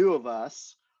Anthony knew of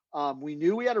us. We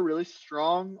knew we had a really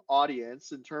strong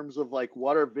audience in terms of like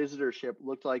what our visitorship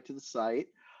looked like to the site.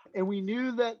 And we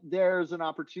knew that there's an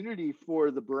opportunity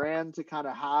for the brand to kind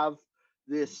of have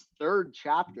this third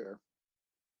chapter,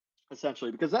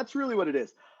 essentially, because that's really what it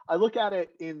is. I look at it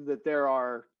in that there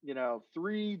are, you know,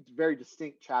 3 very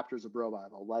distinct chapters of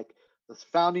BroBible, like the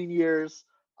founding years,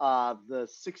 the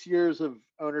 6 years of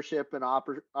ownership and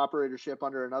operatorship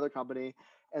under another company,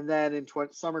 and then in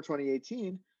summer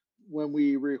 2018, when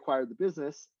we reacquired the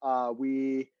business,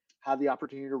 we had the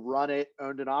opportunity to run it,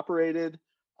 owned and operated,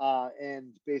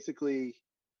 and basically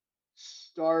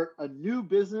start a new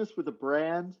business with a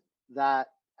brand that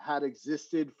had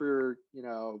existed for, you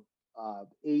know,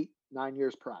 8-9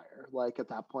 years prior, like at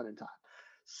that point in time.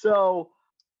 So,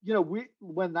 you know,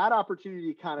 when that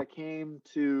opportunity kind of came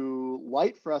to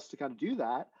light for us to kind of do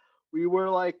that, we were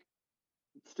like,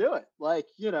 let's do it. Like,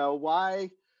 you know, why?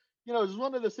 You know, it was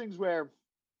one of those things where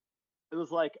it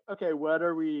was like, okay, what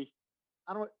are we?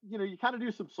 I don't, you know, you kind of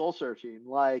do some soul searching.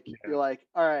 Like, you're like,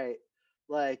 all right,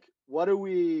 like, what do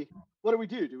we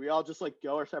do? Do we all just like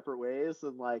go our separate ways?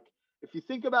 And like, if you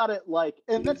think about it, like,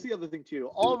 and that's the other thing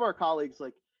too, all of our colleagues,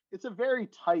 like, it's a very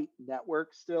tight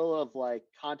network still of like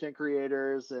content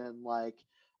creators and like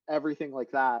everything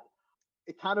like that.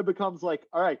 It kind of becomes like,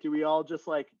 all right, do we all just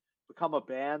like become a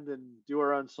band and do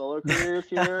our own solo careers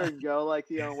here and go like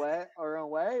our own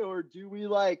way? Or do we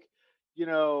like, you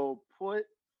know, put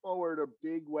forward a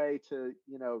big way to,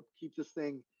 you know,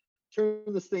 turn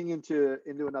this thing into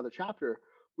another chapter,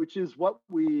 which is what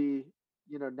we,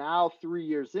 you know, now 3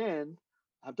 years in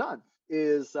have done,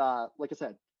 is like I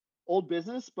said, old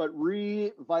business, but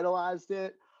revitalized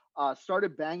it,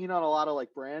 started banging on a lot of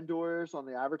like brand doors on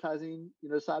the advertising, you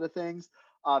know, side of things,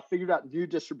 figured out new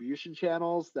distribution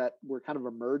channels that were kind of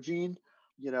emerging,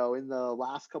 in the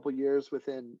last couple of years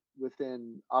within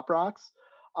Uproxx,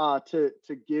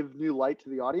 to give new light to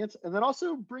the audience, and then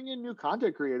also bring in new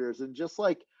content creators and just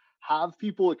like have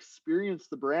people experience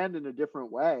the brand in a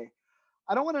different way.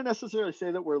 I don't want to necessarily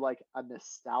say that we're like a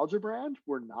nostalgia brand.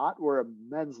 We're not. We're a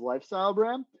men's lifestyle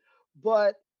brand.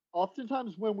 But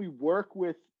oftentimes when we work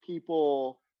with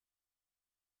people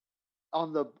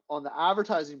on the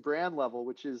advertising brand level,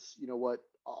 which is what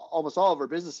almost all of our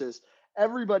businesses,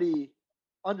 everybody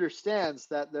understands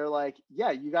that they're like,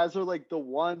 yeah, you guys are like the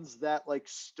ones that like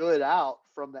stood out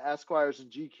from the Esquires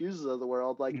and GQs of the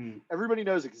world. Like everybody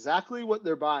knows exactly what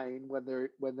they're buying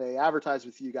when they advertise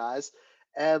with you guys,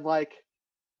 and like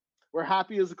we're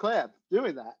happy as a clam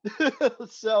doing that.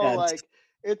 So Yeah, like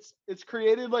it's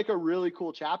created like a really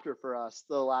cool chapter for us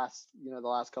the last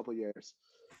couple years.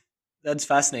 that's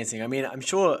fascinating. I mean, I'm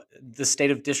sure the state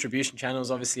of distribution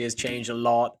channels obviously has changed a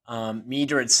lot.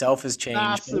 Media itself has changed.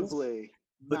 Massively.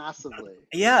 But Massively.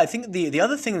 yeah, I think the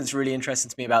other thing that's really interesting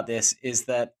to me about this is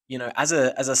that, as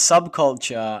a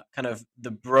subculture, kind of the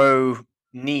bro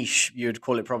niche, you would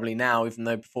call it probably now, even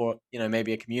though before,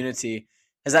 maybe a community,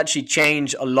 has actually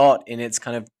changed a lot in its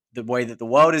kind of the way that the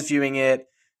world is viewing it,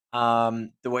 the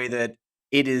way that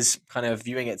it is kind of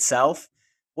viewing itself.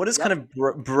 What does kind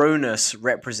Yep. of broness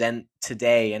represent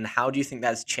today, and how do you think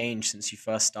that's changed since you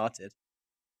first started?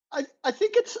 I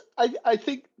think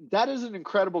that is an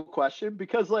incredible question,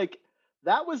 because like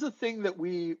that was a thing that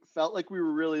we felt like we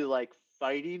were really like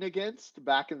fighting against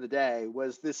back in the day,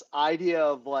 was this idea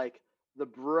of like the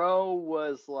bro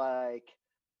was like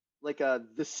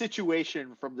the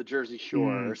situation from the Jersey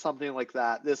Shore or something like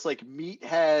that. This like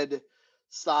meathead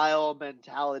style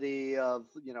mentality of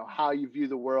how you view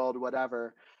the world,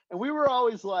 whatever. And we were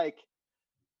always like,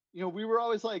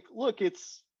 look,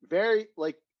 it's very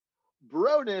like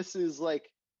broness is like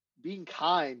being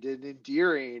kind and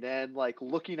endearing and like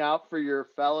looking out for your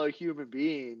fellow human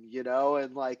being,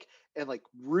 and like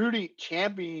rooting,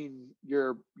 championing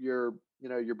your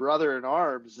brother in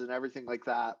arms and everything like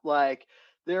that. Like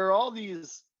there are all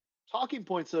these talking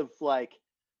points of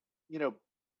you know,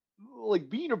 like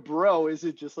being a bro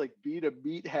isn't just like being a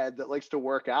meathead that likes to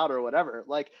work out or whatever.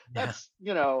 Like Yeah.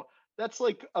 that's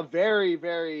like a very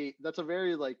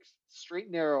like straight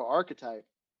and narrow archetype.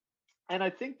 And I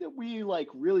think that we like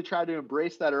really tried to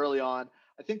embrace that early on.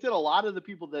 I think that a lot of the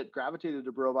people that gravitated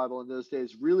to BroBible in those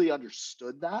days really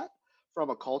understood that from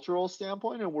a cultural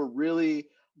standpoint, and were really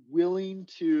willing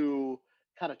to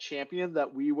kind of champion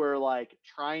that we were like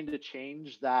trying to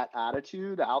change that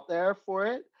attitude out there for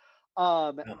it.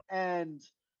 Yeah. And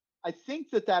I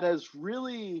think that has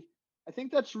really, I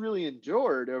think that's really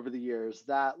endured over the years.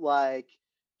 That like,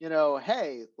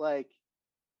 hey, like,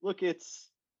 look, it's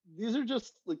these are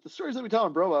just like the stories that we tell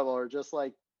in Bro Level are just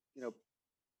like, you know,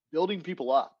 building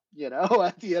people up,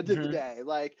 at the end of the Mhm. day,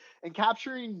 like, and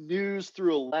capturing news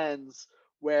through a lens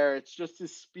where its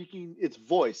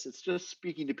voice, it's just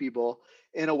speaking to people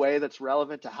in a way that's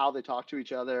relevant to how they talk to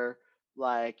each other,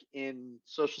 like in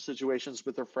social situations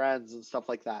with their friends and stuff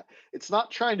like that. It's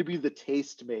not trying to be the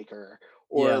taste maker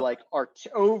or Yeah. like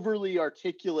overly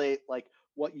articulate like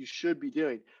what you should be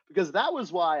doing, because that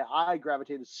was why I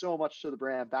gravitated so much to the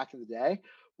brand back in the day,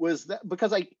 was that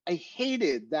because I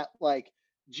hated that like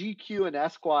GQ and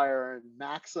Esquire and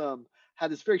Maxim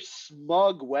had this very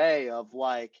smug way of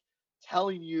like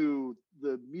telling you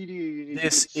the media you need to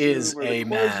This is consume or the a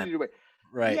clothes you man. need to wear.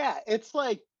 Right. Yeah, it's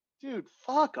like, dude,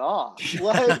 fuck off.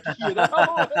 Like,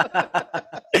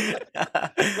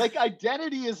 like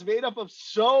identity is made up of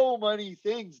so many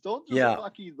things. Don't just Yeah.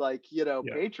 fucking like, Yeah.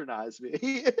 patronize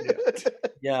me.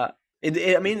 Yeah.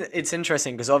 Yeah. I mean, it's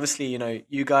interesting because obviously,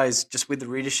 you guys, just with the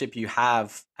readership you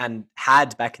have and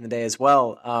had back in the day as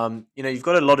well, you've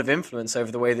got a lot of influence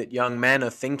over the way that young men are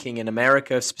thinking in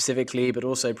America specifically, but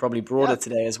also probably broader Yeah.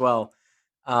 today as well.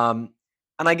 Um,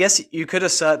 and I guess you could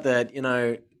assert that,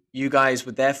 you guys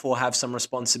would therefore have some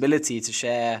responsibility to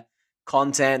share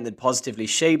content that positively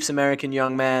shapes American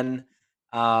young men.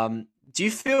 Do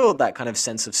you feel that kind of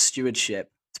sense of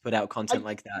stewardship to put out content I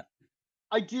like that?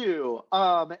 I do.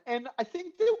 And I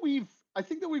think that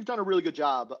we've done a really good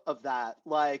job of that,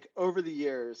 like over the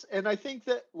years. And I think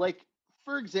that, like,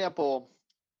 for example,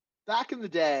 back in the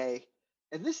day,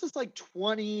 and this is like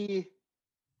 2011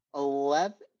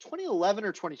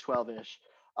 or 2012-ish,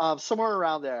 somewhere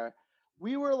around there,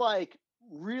 we were like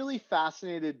really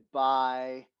fascinated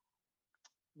by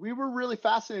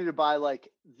like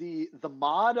the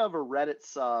mod of a Reddit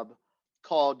sub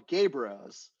called Gay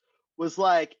Bros. Was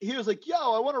like, he was like,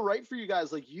 yo, I want to write for you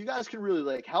guys, like you guys can really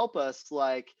like help us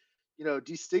like,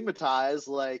 destigmatize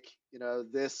like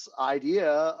this idea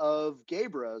of gay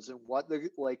bros and what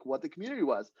the community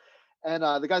was. And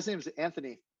the guy's name is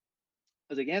Anthony.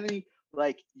 I was like, Anthony,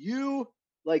 you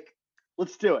like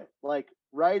let's do it.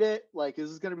 Write it. This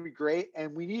is gonna be great.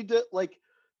 And we need to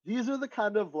these are the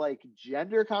kind of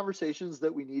gender conversations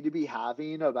that we need to be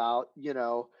having about,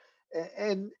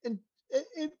 and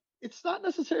it's not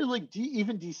necessarily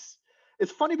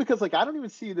it's funny because I don't even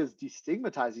see it as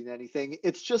destigmatizing anything.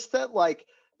 It's just that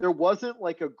there wasn't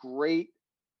a great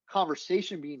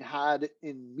conversation being had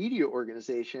in media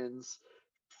organizations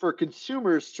for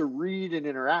consumers to read and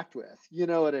interact with. You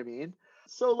know what I mean?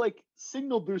 So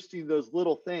signal boosting those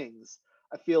little things,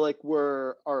 I feel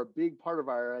are a big part of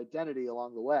our identity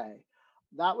along the way.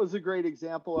 That was a great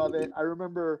example of it. I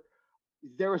remember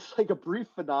there was a brief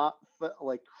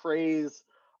craze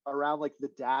around the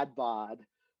dad bod,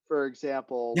 for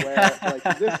example, where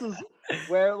this is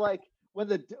where when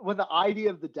the idea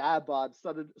of the dad bod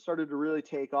started to really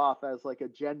take off as a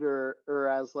gender, or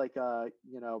as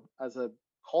as a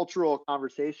cultural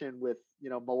conversation with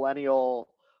millennial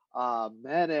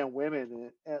men and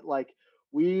women, and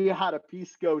we had a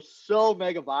piece go so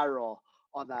mega viral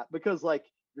on that, because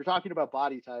you're talking about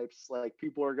body types,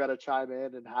 people are gonna chime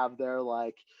in and have their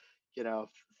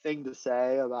thing to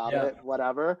say about it,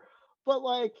 whatever. But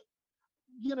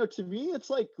to me, it's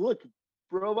look,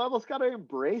 BroBible's got to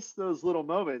embrace those little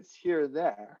moments here and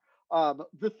there.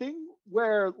 The thing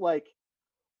where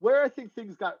I think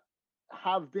things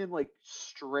have been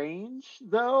strange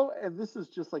though, and this is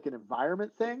just an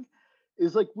environment thing,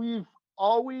 is we've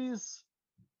always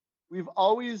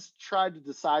tried to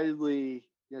decidedly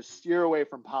steer away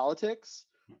from politics,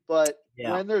 but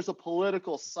when there's a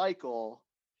political cycle,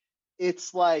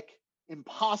 it's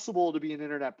impossible to be an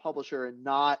internet publisher and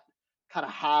not kind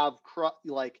of have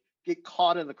get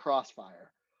caught in the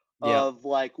crossfire of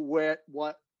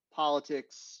what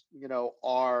politics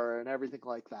are and everything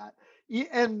like that.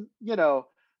 And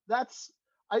that's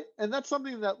that's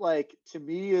something that to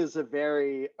me is a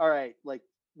very, all right,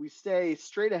 we stay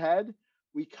straight ahead,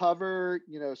 we cover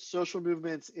social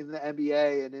movements in the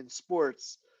NBA and in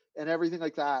sports and everything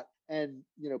like that, and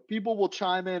people will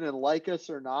chime in and like us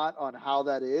or not on how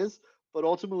that is, but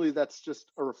ultimately that's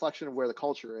just a reflection of where the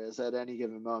culture is at any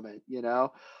given moment.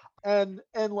 And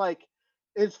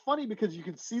it's funny because you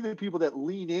can see the people that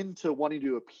lean into wanting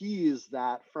to appease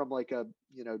that from a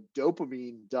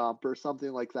dopamine dump or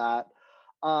something like that,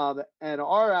 and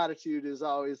our attitude is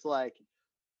always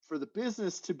for the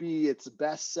business to be its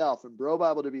best self and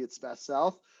BroBible to be its best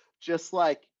self, just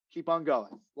keep on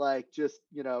going. Just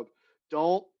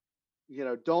don't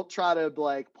don't try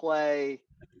to play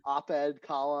op-ed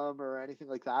column or anything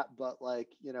like that, but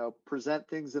present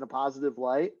things in a positive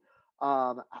light,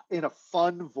 in a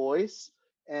fun voice,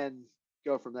 and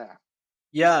go from there.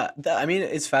 Yeah, I mean,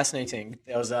 it's fascinating.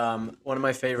 There was one of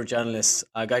my favorite journalists,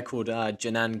 a guy called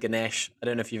Janan Ganesh. I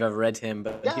don't know if you've ever read him,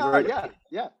 but he wrote.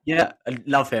 Yeah, I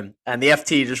love him, and the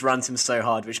FT just runs him so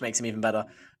hard, which makes him even better.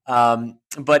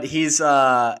 But he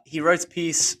wrote a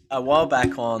piece a while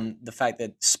back on the fact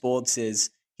that sports is.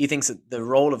 He thinks that the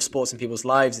role of sports in people's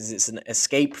lives is it's an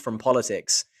escape from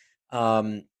politics.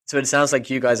 So it sounds like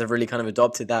you guys have really kind of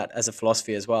adopted that as a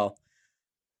philosophy as well.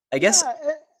 I guess.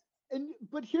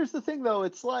 But here's the thing, though.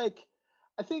 It's I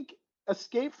think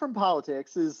escape from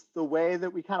politics is the way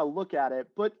that we kind of look at it,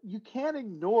 but you can't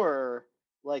ignore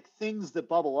things that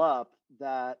bubble up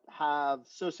that have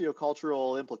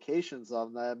sociocultural implications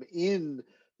on them in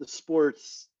the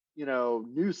sports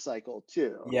news cycle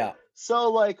too. Yeah.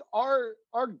 So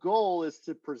our goal is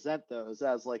to present those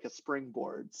as a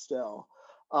springboard still,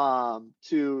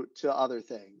 to other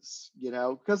things,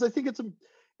 because I think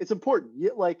it's important.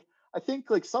 I think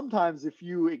sometimes if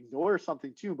you ignore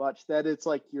something too much, that it's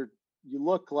you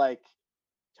look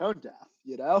tone deaf,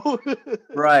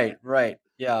 Right.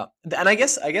 Yeah. And I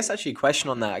guess actually a question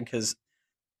on that, because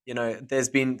there's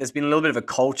been a little bit of a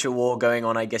culture war going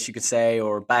on, I guess you could say,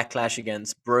 or backlash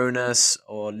against broness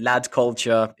or lad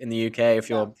culture in the UK, if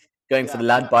you're going for the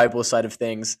lad Bible side of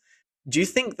things. Do you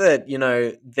think that,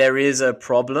 there is a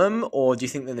problem, or do you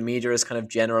think that the media has kind of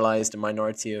generalized a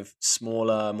minority of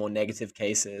smaller, more negative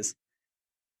cases?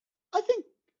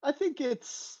 I think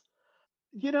it's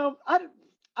I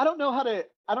don't know how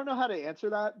to answer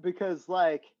that, because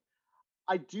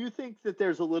I do think that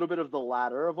there's a little bit of the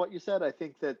latter of what you said. I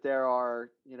think that there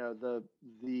are,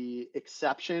 the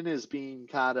exception is being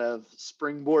kind of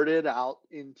springboarded out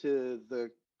into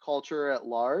the culture at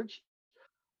large.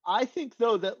 I think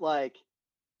though that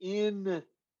in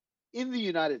the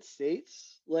United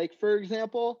States, for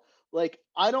example,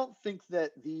 I don't think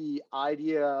that the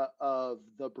idea of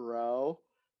the bro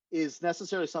is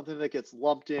necessarily something that gets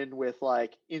lumped in with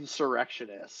like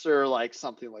insurrectionists or like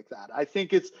something like that. I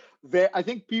think I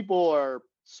think people are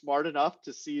smart enough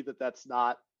to see that that's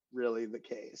not really the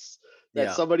case. That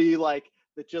Yeah. somebody like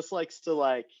that just likes to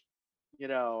like, you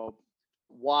know,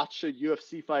 watch a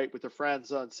UFC fight with their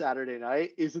friends on Saturday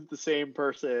night isn't the same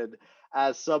person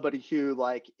as somebody who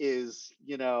like is,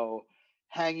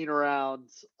 hanging around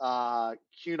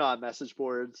QAnon message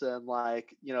boards and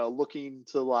like, looking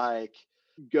to like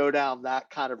go down that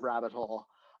kind of rabbit hole.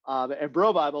 And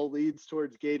BroBible leads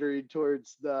towards catering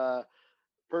towards the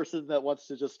person that wants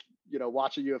to just,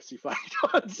 watch a UFC fight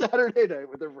on Saturday night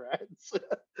with their friends.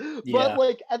 But Yeah.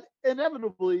 like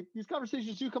inevitably, these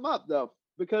conversations do come up though,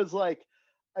 because like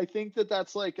I think that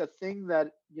that's like a thing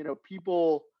that,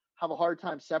 people have a hard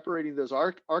time separating those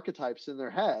archetypes in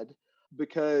their head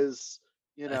because,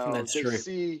 I think that's they true.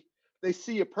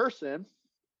 see a person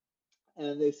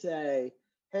and they say,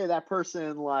 hey, that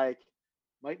person like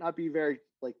might not be very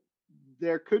like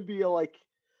there could be a like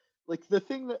the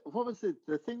thing that what was it?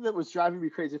 The thing that was driving me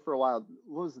crazy for a while.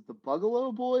 What was it? The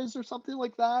Bugalo Boys or something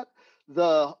like that?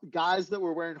 The guys that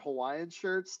were wearing Hawaiian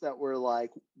shirts that were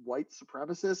like white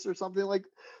supremacists or something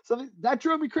that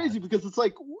drove me crazy because it's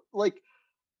like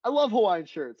I love Hawaiian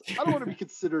shirts. I don't want to be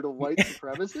considered a white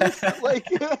supremacist. Like,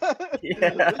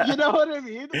 Yeah. you know what I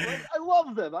mean? Like, I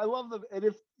love them. I love them. And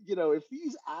if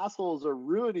these assholes are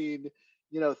ruining,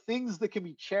 things that can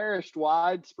be cherished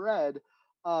widespread,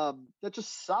 that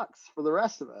just sucks for the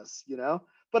rest of us,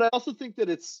 But I also think that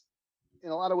it's,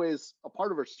 in a lot of ways, a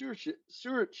part of our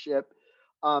stewardship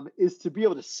is to be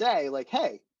able to say, like,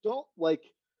 hey, don't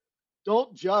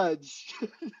judge, you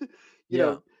Yeah.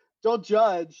 know, don't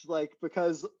judge like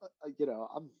because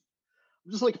I'm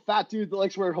just like a fat dude that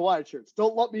likes wearing Hawaiian shirts.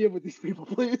 Don't lump me in with these people,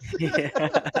 please. Yeah.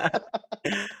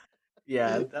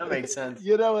 Yeah, that makes sense.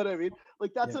 You know what I mean?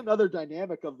 Like that's Yeah. another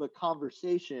dynamic of the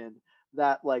conversation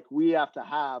that like we have to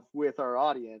have with our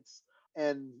audience,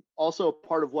 and also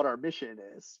part of what our mission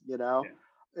is,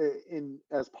 in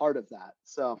as part of that.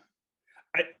 So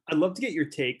I'd love to get your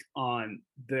take on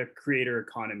the creator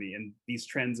economy and these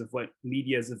trends of what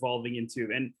media is evolving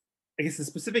into. And I guess the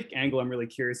specific angle I'm really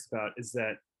curious about is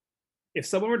that if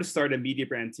someone were to start a media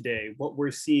brand today, what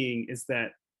we're seeing is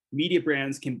that media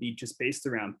brands can be just based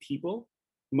around people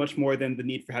much more than the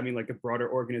need for having like a broader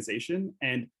organization.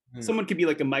 And someone could be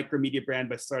like a micro media brand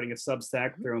by starting a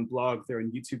Substack, their own blog, their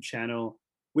own YouTube channel,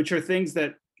 which are things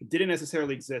that didn't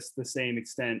necessarily exist to the same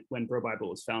extent when BroBible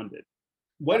was founded.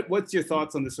 What's your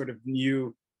thoughts on this sort of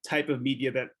new type of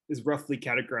media that is roughly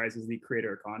categorized as the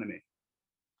creator economy?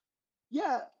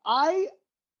 yeah, I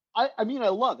mean, I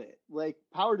love it. Like,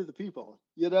 power to the people.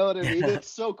 You know what I mean?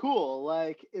 It's so cool.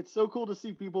 Like, it's so cool to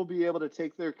see people be able to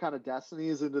take their kind of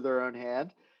destinies into their own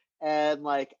hand. And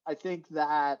like, I think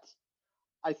that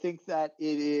it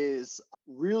is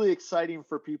really exciting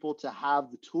for people to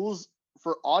have the tools,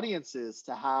 for audiences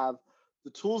to have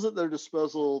the tools at their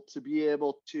disposal to be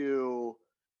able to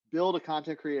build a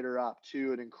content creator up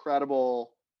to an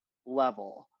incredible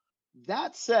level.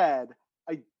 That said,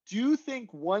 I do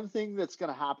think one thing that's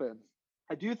going to happen,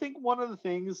 I do think one of the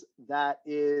things that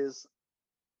is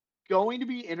going to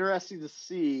be interesting to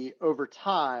see over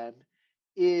time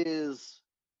is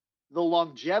the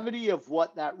longevity of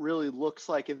what that really looks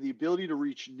like and the ability to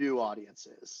reach new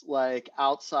audiences, like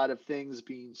outside of things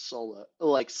being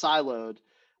siloed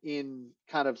in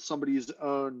kind of somebody's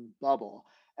own bubble.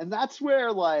 And that's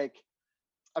where like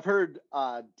I've heard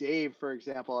Dave, for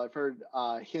example, I've heard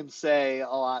him say a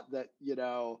lot that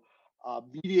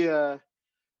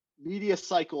media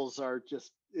cycles are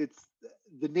just, it's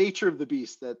the nature of the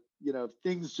beast that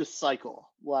things just cycle.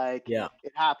 Like Yeah.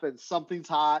 it happens, something's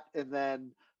hot, and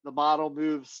then the model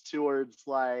moves towards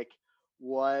like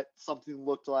what something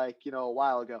looked like a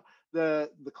while ago. The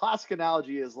classic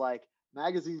analogy is like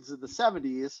magazines of the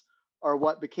 70s are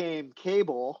what became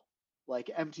cable, like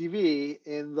MTV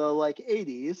in the like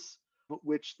 80s,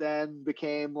 which then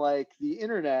became like the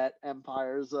internet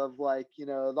empires of like the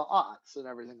aughts and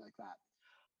everything like that.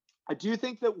 I do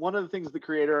think that one of the things the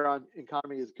creator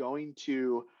economy is going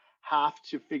to have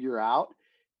to figure out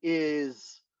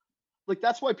is like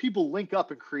that's why people link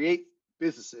up and create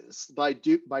businesses by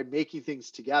making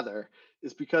things together,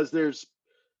 is because there's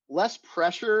less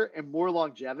pressure and more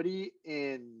longevity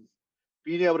in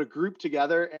being able to group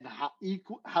together and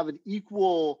have an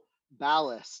equal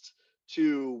ballast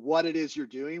to what it is you're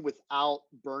doing without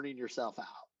burning yourself out.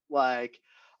 Like,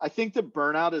 I think that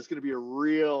burnout is going to be a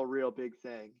real big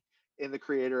thing in the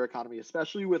creator economy,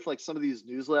 especially with like some of these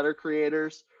newsletter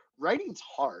creators. Writing's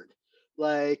hard.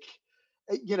 Like,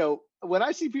 when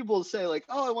I see people say like,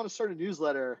 "Oh, I want to start a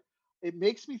newsletter," it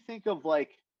makes me think of like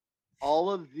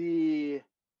all of the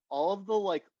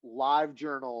like live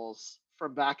journals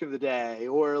from back in the day,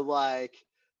 or like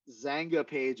Zanga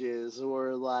pages,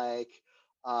 or like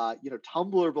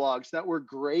Tumblr blogs that were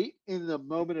great in the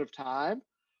moment of time,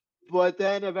 but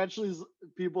then eventually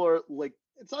people are like,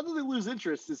 it's not that they lose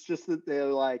interest, it's just that they're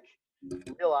like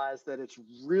realize that it's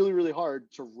really really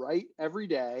hard to write every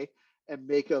day and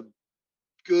make a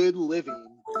good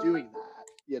living doing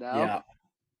that, Yeah,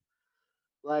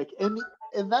 like, and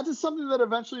that is something that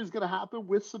eventually is going to happen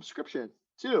with subscription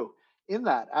too, in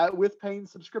that with paying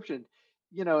subscription,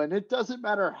 and it doesn't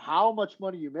matter how much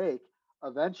money you make,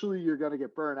 eventually you're going to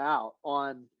get burnt out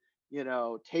on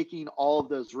taking all of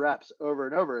those reps over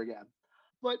and over again.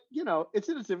 But it's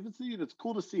in its infancy and it's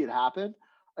cool to see it happen.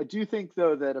 I do think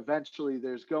though that eventually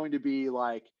there's going to be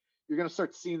like, you're going to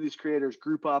start seeing these creators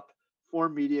group up,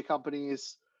 form media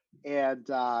companies, and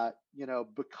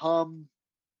become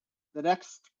the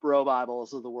next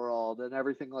BroBibles of the world and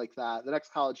everything like that, the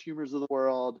next College Humors of the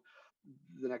world,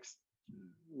 the next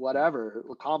whatever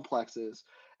complexes.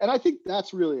 And I think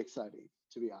that's really exciting,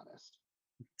 to be honest.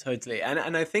 totally.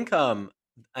 And I think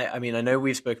I mean, I know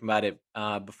we've spoken about it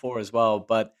before as well,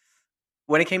 but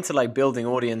when it came to like building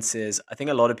audiences, I think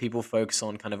a lot of people focus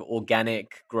on kind of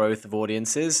organic growth of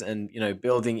audiences and,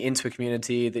 building into a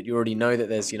community that you already know that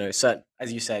there's, certain,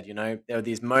 as you said, there are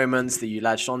these moments that you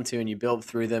latched onto and you built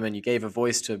through them and you gave a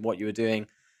voice to what you were doing.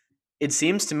 It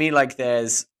seems to me like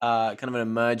there's kind of an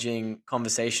emerging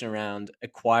conversation around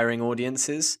acquiring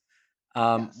audiences.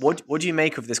 Yes. What do you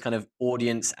make of this kind of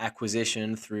audience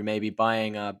acquisition through maybe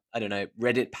buying a, I don't know,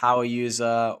 Reddit power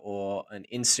user or an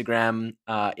Instagram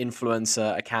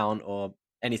influencer account or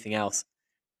anything else?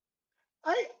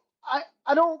 I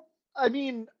I don't I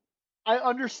mean, I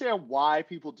understand why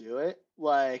people do it.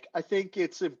 Like, I think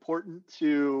it's important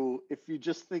to, if you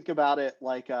just think about it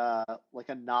like a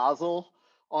nozzle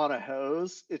on a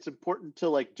hose, it's important to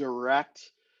like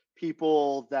direct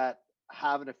people that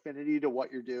have an affinity to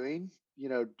what you're doing,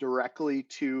 directly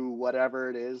to whatever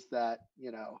it is that,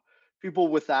 people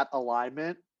with that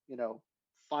alignment,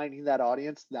 finding that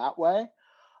audience that way.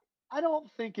 I don't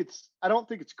think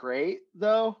it's great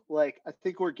though. Like, I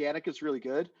think organic is really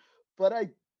good, but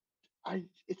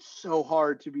it's so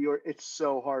hard to be, or it's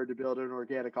so hard to build an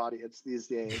organic audience these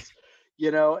days,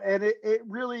 and it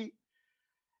really,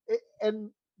 and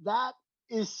that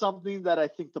is something that I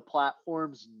think the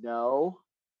platforms know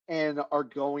and are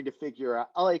going to figure out.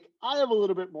 Like, I have a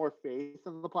little bit more faith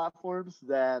in the platforms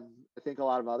than I think a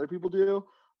lot of other people do.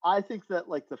 I think that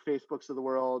like the Facebooks of the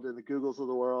world and the Googles of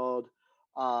the world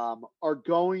are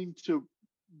going to,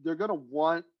 they're going to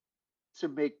want to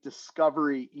make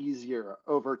discovery easier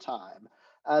over time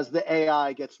as the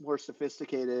AI gets more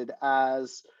sophisticated,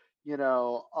 as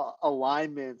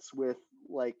alignments with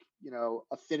like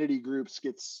affinity groups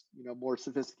gets more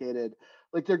sophisticated.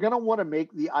 Like, they're going to want to make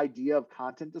the idea of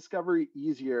content discovery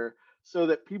easier so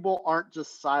that people aren't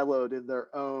just siloed in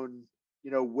their own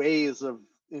ways of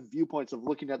and viewpoints of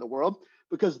looking at the world,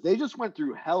 because they just went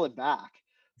through hell and back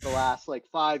the last like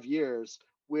 5 years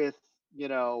with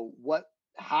what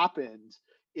happened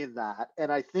in that.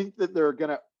 And I think that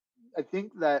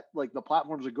like the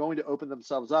platforms are going to open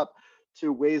themselves up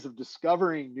to ways of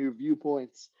discovering new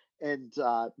viewpoints and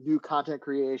new content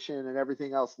creation and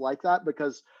everything else like that,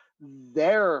 because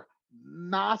their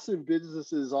massive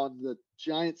businesses on the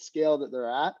giant scale that they're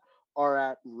at are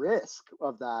at risk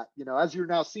of that, as you're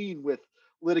now seeing with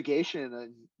litigation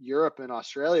in Europe and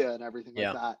Australia and everything like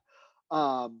Yeah. that.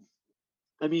 um,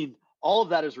 I mean, all of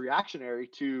that is reactionary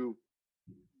to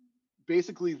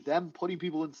basically them putting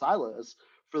people in silos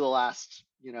for the last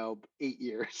 8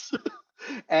 years.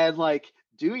 And like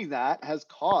doing that has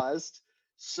caused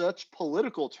such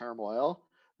political turmoil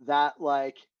that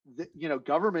like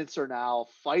governments are now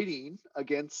fighting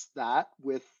against that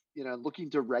with looking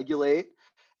to regulate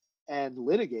and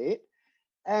litigate.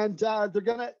 And they're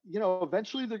gonna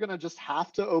eventually they're gonna just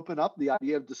have to open up the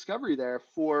idea of discovery there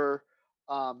for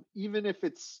even if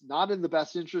it's not in the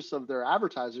best interest of their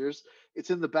advertisers, it's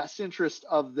in the best interest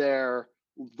of the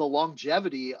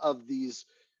longevity of these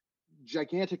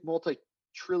gigantic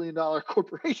multi-trillion dollar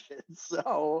corporations.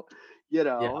 So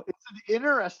Yeah. it's an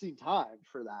interesting time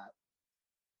for that.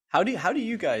 How do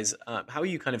you guys how are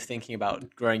you kind of thinking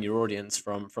about growing your audience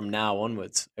from now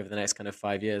onwards over the next kind of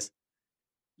 5 years?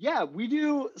 Yeah, we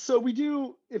do. So we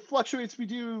do. It fluctuates. We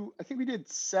do. I think we did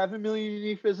 7 million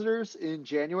unique visitors in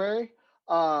January.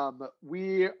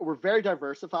 We're very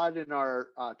diversified in our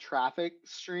traffic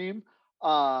stream.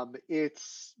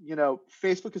 It's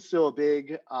Facebook is still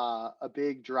a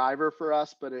big driver for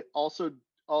us, but it also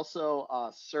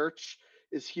search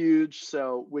is huge.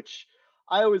 So, which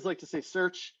I always like to say,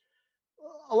 search.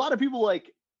 a lot of people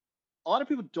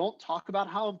don't talk about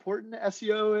how important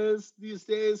SEO is these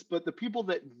days, but the people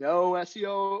that know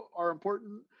SEO are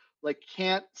important, like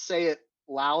can't say it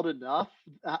loud enough,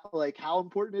 like how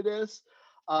important it is.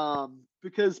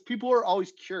 Because people are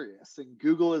always curious, and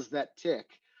Google is that tick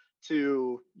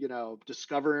to,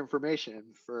 discover information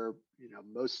for,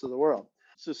 most of the world.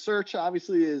 So search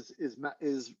obviously is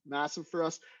massive for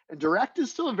us, and direct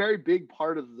is still a very big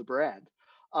part of the brand.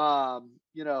 And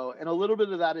a little bit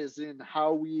of that is in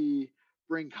how we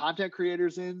bring content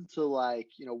creators in to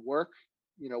work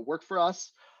for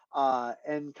us,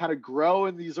 and kind of grow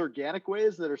in these organic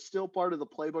ways that are still part of the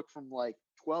playbook from like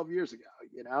 12 years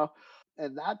ago.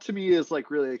 And that to me is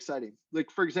like really exciting. Like,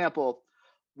 for example,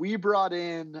 we brought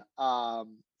in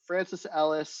Francis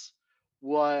Ellis,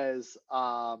 was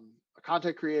a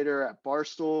content creator at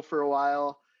Barstool for a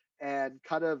while, and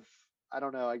kind of, I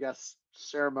don't know, I guess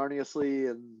ceremoniously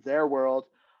in their world,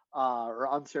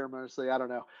 or unceremoniously, I don't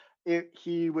know,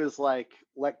 he was like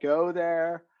let go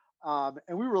there.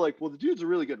 And we were like, well, the dude's a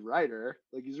really good writer.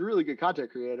 Like, he's a really good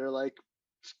content creator. Like,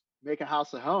 make a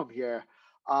house a home here,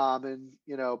 and,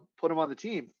 put him on the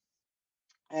team.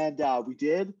 And we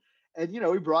did. And, he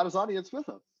brought his audience with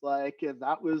him. Like, and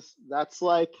that's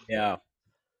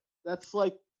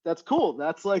cool.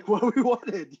 That's like what we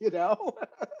wanted.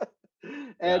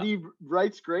 And he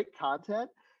writes great content.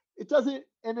 It doesn't,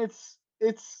 and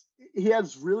he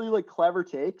has really like clever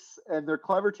takes, and they're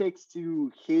clever takes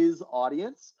to his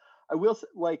audience. I will say,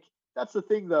 like, that's the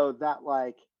thing though, that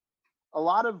like a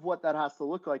lot of what that has to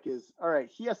look like is, all right,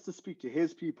 he has to speak to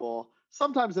his people.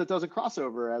 Sometimes that doesn't cross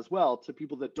over as well to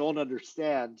people that don't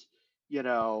understand,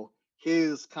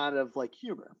 his kind of like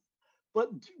humor. But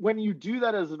when you do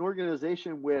that as an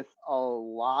organization with a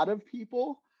lot of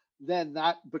people, then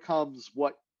that becomes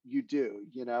what you do.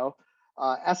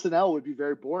 SNL would be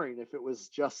very boring if it was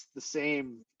just the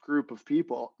same group of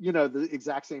people, the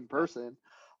exact same person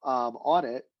on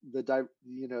it. The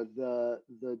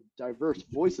diverse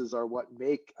voices are what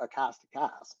make a cast a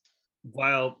cast.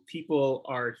 While people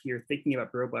are here thinking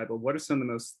about BroBible, what are some of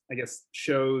the most, I guess,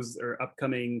 shows or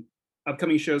upcoming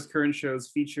shows, current shows,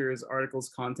 features,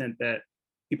 articles, content that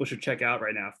people should check out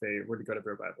right now if they were to go to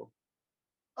BroBible?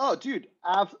 Oh, dude,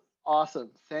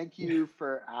 awesome! Thank you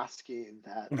for asking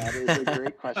that. That is a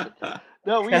great question.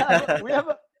 No, we have a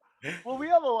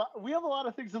lot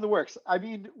of things in the works. I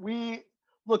mean, we've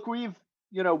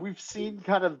seen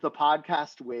kind of the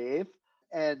podcast wave,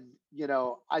 and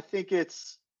I think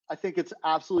it's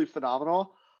absolutely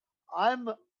phenomenal. I'm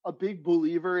a big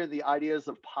believer in the ideas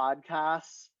of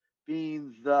podcasts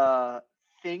being the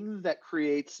thing that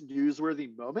creates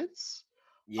newsworthy moments.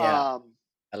 Yeah,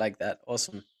 I like that.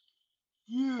 Awesome.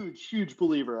 Huge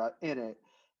believer in it.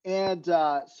 And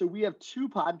so we have two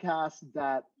podcasts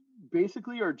that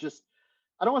basically are just,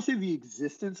 I don't want to say the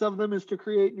existence of them is to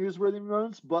create newsworthy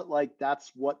moments, but like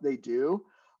that's what they do.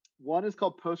 One is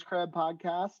called Post Cred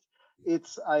Podcast.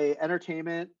 It's a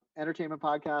entertainment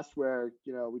podcast where,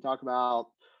 we talk about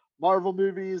Marvel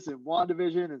movies and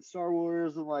WandaVision and Star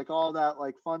Wars and like all that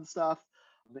like fun stuff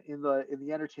in the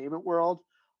entertainment world,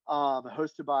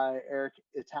 hosted by Eric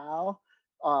Ital,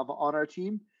 on our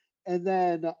team. And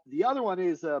then the other one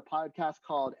is a podcast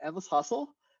called Endless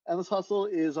Hustle. Endless Hustle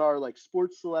is our like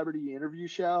sports celebrity interview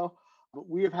show.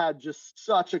 We have had just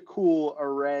such a cool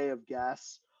array of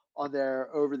guests on there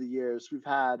over the years. We've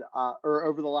had, or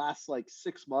over the last like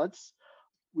 6 months,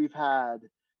 we've had,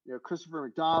 Christopher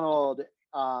McDonald,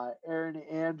 Aaron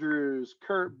Andrews,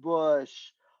 Kurt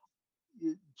Busch,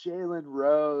 Jalen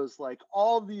Rose, like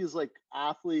all these like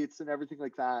athletes and everything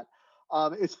like that.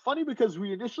 It's funny because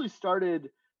we initially started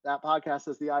that podcast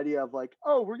as the idea of like,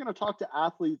 oh, we're going to talk to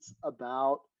athletes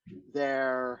about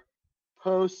their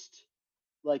post,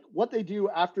 like what they do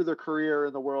after their career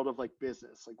in the world of like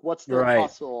business, like what's their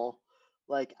hustle,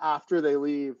 like after they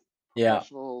leave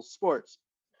professional sports.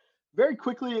 Very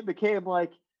quickly, it became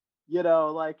like,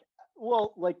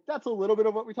 well, like that's a little bit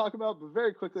of what we talk about, but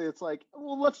very quickly it's like,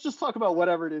 well, let's just talk about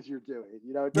whatever it is you're doing.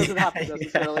 It doesn't have to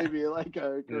necessarily be like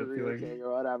a career thing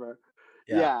or whatever.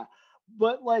 Yeah.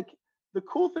 But like the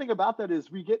cool thing about that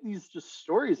is we get these just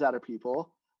stories out of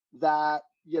people that,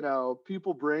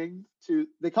 people bring to,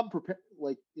 they come prepared,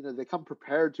 like, they come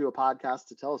prepared to a podcast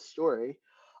to tell a story.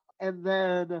 And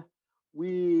then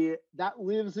that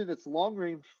lives in its long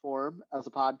range form as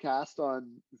a podcast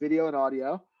on video and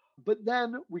audio. But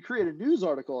then we create a news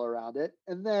article around it.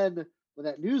 And then when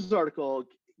that news article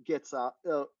gets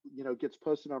gets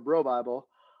posted on BroBible,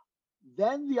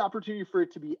 then the opportunity for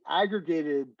it to be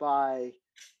aggregated by,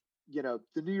 the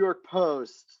New York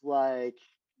Post, like,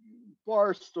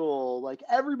 Barstool, like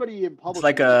everybody in It's publishing,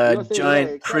 like a USA Today, giant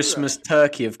etc. Christmas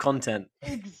turkey of content.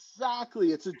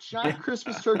 Exactly. It's a giant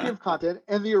Christmas turkey of content,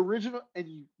 and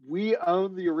we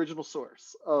own the original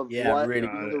source of Yeah, what really.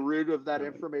 Got the it. root of that Got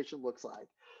it. information looks like.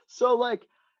 So like,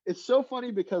 it's so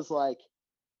funny because like,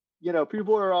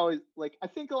 people are always like, I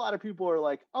think a lot of people are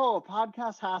like, oh, a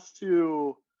podcast has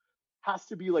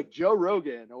to be like Joe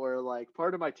Rogan or like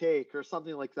Part of My Take or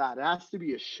something like that. It has to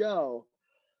be a show.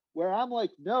 Where I'm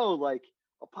like, no, like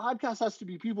a podcast has to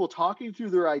be people talking through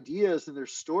their ideas and their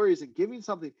stories and giving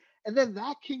something. And then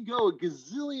that can go a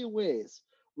gazillion ways,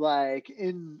 like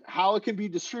in how it can be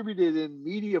distributed in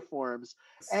media forms.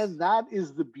 And that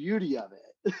is the beauty of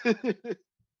it.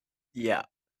 Yeah,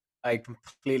 I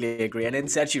completely agree. And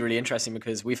it's actually really interesting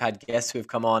because we've had guests who have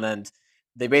come on and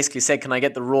they basically said, can I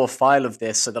get the raw file of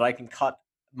this so that I can cut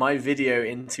my video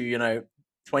into,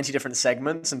 20 different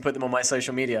segments and put them on my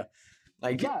social media?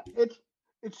 Like, Yeah,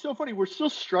 it's so funny. We're still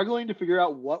struggling to figure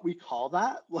out what we call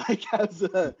that, like as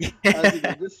an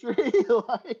industry,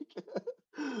 like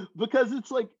because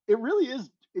it's like it really is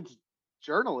it's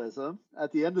journalism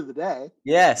at the end of the day.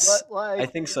 yes, But I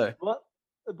like think so.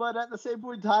 but at the same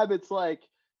point in time, it's like,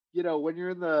 when you're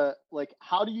in the like,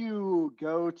 how do you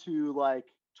go to like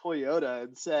Toyota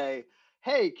and say,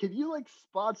 hey, can you like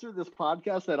sponsor this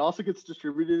podcast that also gets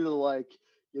distributed in like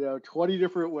 20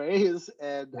 different ways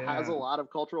and has a Yeah. lot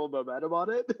of cultural momentum on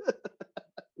it?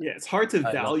 Yeah, it's hard to I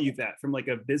love value that from like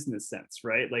a business sense,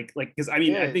 right? Like because I It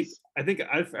mean, is. I forget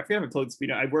if I've told this,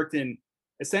 but I worked in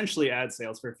essentially ad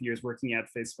sales for a few years, working at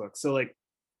Facebook. So like,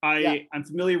 Yeah. I'm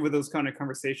familiar with those kind of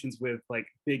conversations with like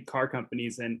big car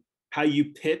companies and how you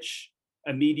pitch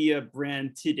a media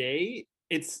brand today.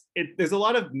 There's a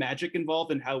lot of magic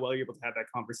involved in how well you're able to have that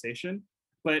conversation,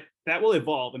 but that will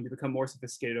evolve and become more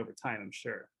sophisticated over time, I'm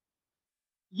sure.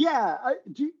 Yeah, I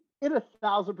do. It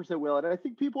 1,000% will, and I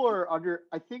think people are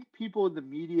I think people in the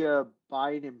media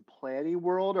buying and planning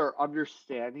world are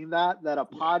understanding that a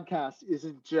podcast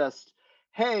isn't just,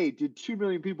 hey, did 2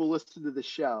 million people listen to the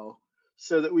show,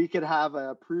 so that we could have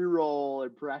a pre-roll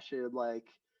impression like,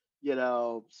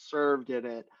 served in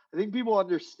it. I think people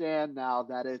understand now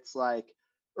that it's like,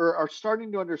 or are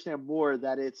starting to understand more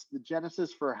that it's the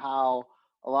genesis for how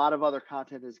a lot of other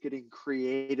content is getting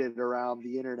created around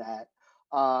the internet,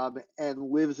 and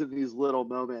lives in these little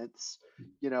moments,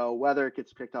 whether it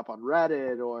gets picked up on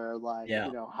Reddit or like, Yeah.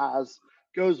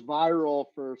 goes viral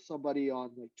for somebody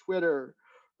on like Twitter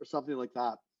or something like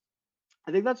that.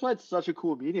 I think that's why it's such a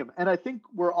cool medium. And I think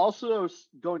we're also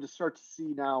going to start to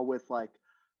see now with like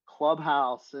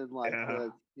Clubhouse and like Yeah.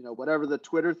 the, whatever the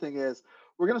Twitter thing is,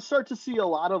 we're going to start to see a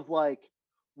lot of like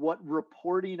what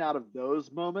reporting out of those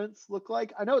moments look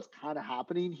like. I know it's kind of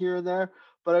happening here and there,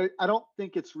 but I don't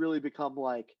think it's really become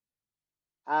like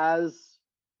as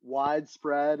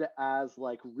widespread as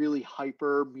like really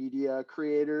hyper media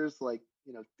creators like,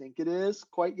 think it is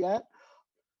quite yet.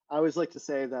 I always like to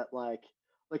say that like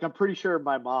I'm pretty sure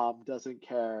my mom doesn't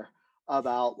care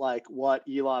about like what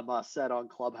Elon Musk said on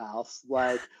Clubhouse.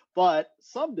 Like, but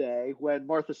someday when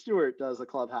Martha Stewart does a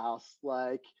Clubhouse,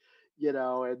 like,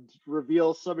 and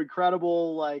reveals some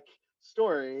incredible like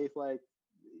story, like,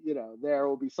 there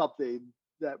will be something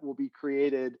that will be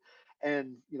created,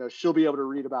 and she'll be able to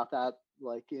read about that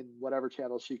like in whatever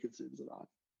channel she consumes it on.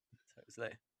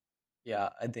 Totally. Yeah,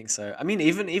 I think so. I mean,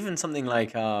 even something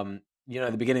like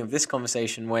the beginning of this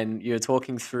conversation when you're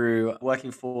talking through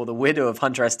working for the widow of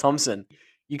Hunter S. Thompson,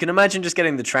 you can imagine just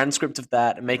getting the transcript of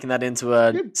that and making that into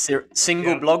a Dude,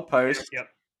 single Yep. blog post Yep.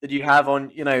 that you have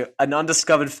on, an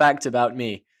undiscovered fact about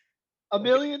me. a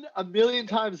million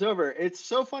times over. It's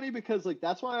so funny because like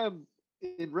that's why I'm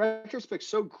in retrospect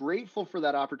so grateful for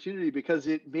that opportunity, because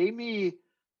it made me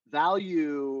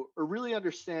value or really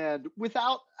understand,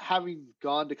 without having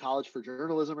gone to college for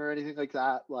journalism or anything like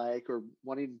that, like, or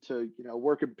wanting to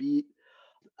work a beat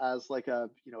as like a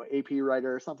AP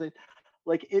writer or something.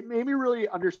 Like, it made me really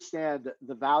understand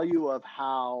the value of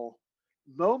how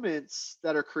moments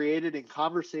that are created in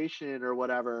conversation or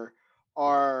whatever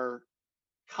are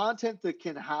content that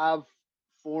can have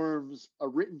forms a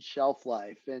written shelf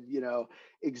life and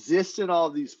exist in all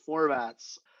of these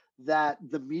formats, that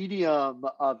the medium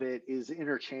of it is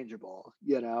interchangeable,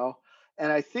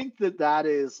 and I think that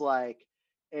is like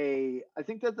I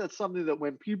think that that's something that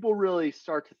when people really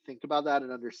start to think about that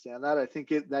and understand that, I think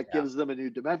that Yeah. gives them a new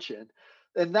dimension.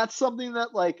 And that's something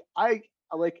that like I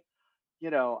like,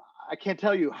 I can't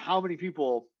tell you how many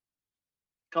people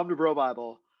come to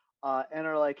BroBible, and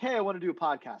are like, "Hey, I want to do a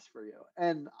podcast for you."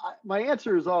 And my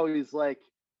answer is always like,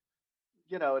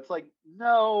 it's like,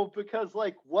 no, because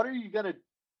like, what are you gonna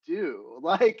do.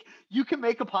 Like, you can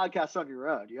make a podcast on your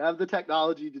own. You have the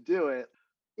technology to do it.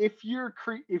 If you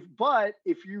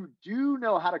do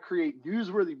know how to create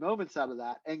newsworthy moments out of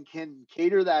that and can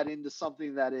cater that into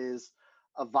something that is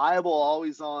a viable,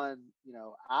 always on,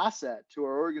 asset to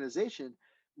our organization,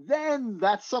 then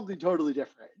that's something totally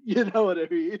different. You know what I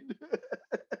mean?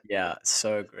 Yeah,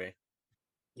 so agree.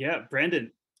 Yeah,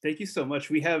 Brandon, thank you so much.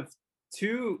 We have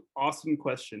two awesome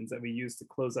questions that we use to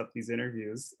close up these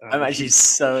interviews. I'm actually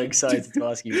so excited to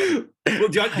ask you. Well,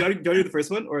 do you want to do the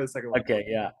first one or the second one? Okay,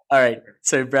 yeah. All right.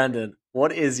 So, Brandon,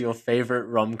 what is your favorite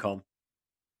rom-com?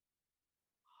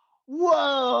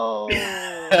 Whoa,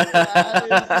 that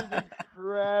is an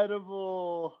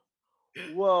incredible.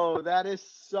 Whoa, that is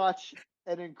such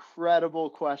an incredible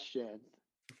question.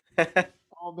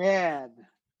 Oh man,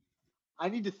 I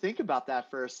need to think about that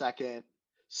for a second.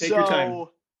 Take your time.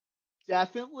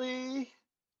 Definitely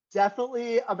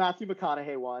a Matthew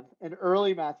McConaughey one, an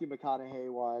early Matthew McConaughey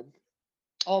one.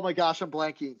 Oh my gosh, I'm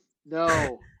blanking.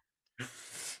 No.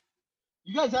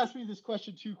 You guys asked me this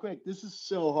question too quick. This is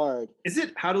so hard. Is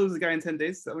it How to Lose a Guy in 10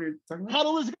 Days? Is that what you're talking about? How to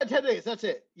Lose a Guy in 10 Days. That's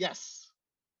it. Yes.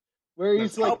 Where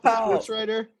he's That's like the sports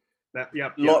writer.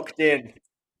 Yep. Locked in.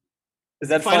 Is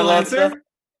that Final answer?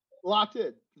 Locked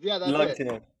in. Yeah, that's Locked it.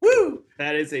 in. Woo!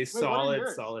 That is a Wait, solid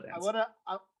answer.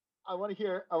 I want to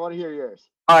hear yours.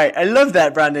 All right, I love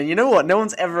that, Brandon. You know what? No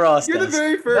one's ever asked You're the us.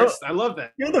 very first. I love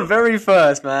that. You're the very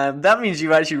first, man. That means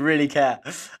you actually really care.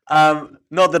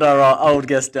 Not that our old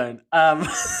guests don't.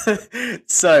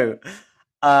 So,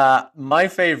 my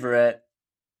favorite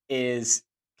is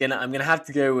I'm gonna have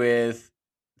to go with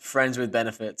Friends with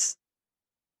Benefits.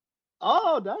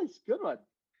 Oh, nice. Good one.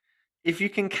 If you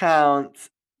can count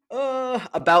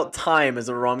About Time as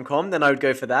a rom-com, then I would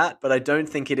go for that, but I don't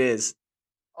think it is.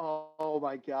 Oh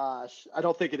my gosh. I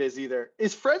don't think it is either.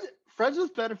 Is Friends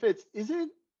with Benefits,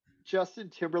 isn't Justin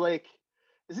Timberlake,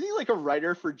 isn't he like a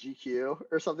writer for GQ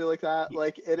or something like that?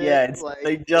 Like it's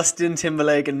like Justin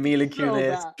Timberlake and Mila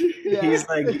Kunis. So yeah. He's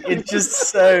like, it's just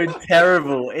so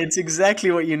terrible. It's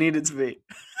exactly what you need it to be.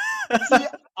 See,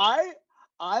 I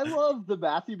love the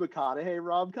Matthew McConaughey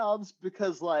rom-coms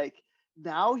because like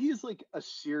now he's like a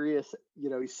serious,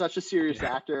 he's such a serious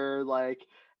actor. Like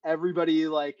everybody,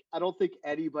 like I don't think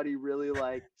anybody really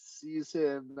like sees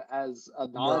him as a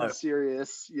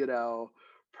non-serious,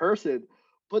 person.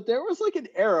 But there was like an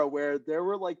era where there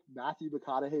were like Matthew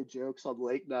McConaughey jokes on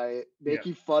late night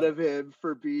making fun of him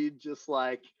for being just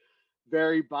like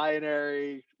very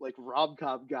binary, like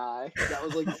rom-com guy. That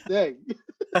was like his thing.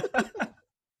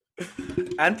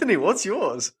 Anthony, what's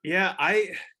yours? Yeah,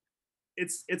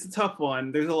 it's a tough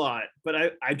one. There's a lot, but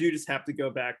I do just have to go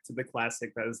back to the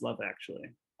classic that is Love Actually.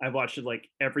 I watched it like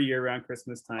every year around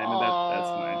Christmas time, and that's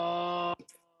mine.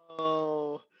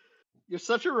 Oh, you're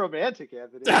such a romantic,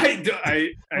 Anthony. I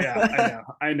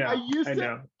know.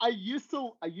 I used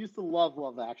to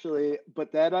love Actually,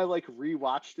 but then I like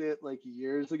rewatched it like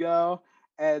years ago,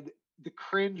 and the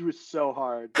cringe was so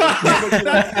hard. I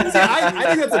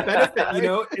think that's a benefit.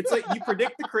 It's like you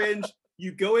predict the cringe,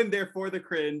 you go in there for the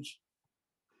cringe.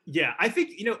 Yeah, I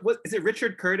think what is it?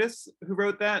 Richard Curtis who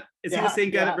wrote that? Is he the same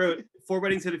guy that wrote Four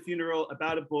Weddings and a Funeral,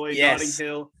 About a Boy, Notting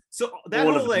Hill? So that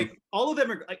all of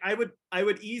them are like I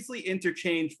would easily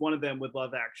interchange one of them with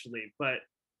Love Actually, but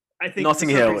I think Notting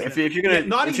Hill. If you're gonna,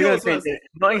 Notting Hill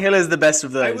is the best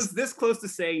of those. I was this close to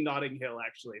saying Notting Hill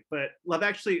actually, but Love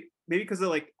Actually maybe because of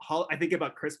like I think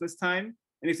about Christmas time, and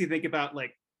makes me think about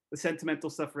like the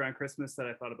sentimental stuff around Christmas that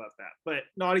I thought about that. But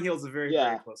Notting Hill is a very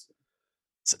very close one.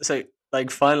 So like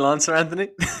final answer, Anthony?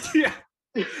 Yeah.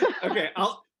 Okay.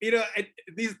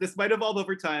 This might evolve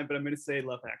over time, but I'm going to say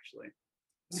Love Actually.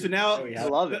 So now I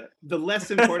love it. The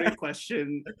less important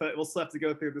question, but we'll still have to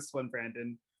go through this one,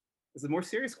 Brandon, is a more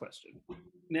serious question.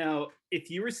 Now, if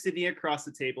you were sitting across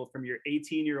the table from your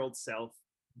 18-year-old self,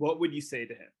 what would you say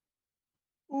to him?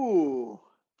 Ooh,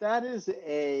 that is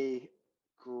a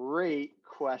great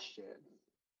question.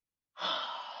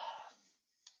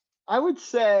 I would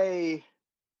say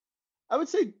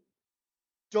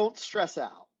don't stress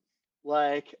out.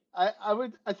 Like I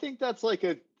think that's like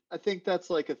a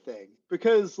thing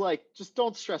because like just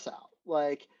don't stress out.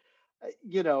 Like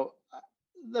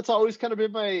that's always kind of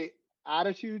been my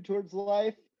attitude towards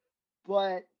life,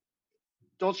 but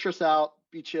don't stress out,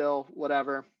 be chill,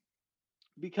 whatever.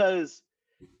 Because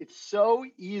it's so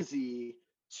easy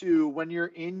to when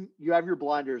you have your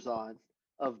blinders on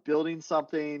of building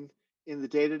something in the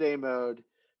day-to-day mode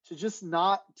to just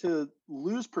not to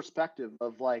lose perspective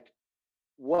of like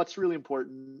what's really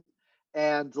important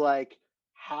and like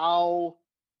how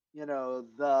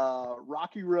the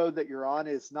rocky road that you're on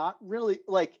is not really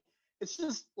like it's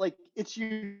just like it's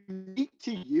unique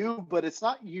to you, but it's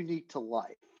not unique to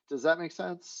life. Does that make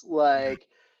sense? Like,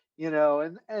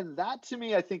 and that to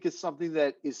me, I think is something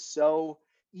that is so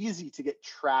easy to get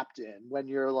trapped in when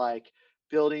you're like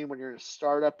building, when you're in a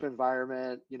startup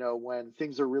environment, when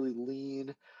things are really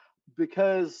lean,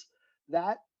 because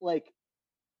that like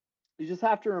you just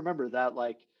have to remember that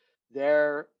like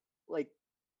they're like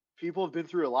people have been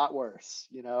through a lot worse,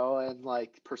 and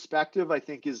like perspective, I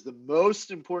think, is the most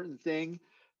important thing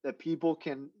that people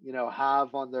can,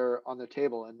 have on their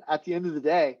table. And at the end of the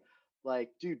day, like,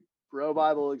 dude, Bro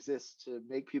Bible exists to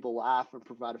make people laugh and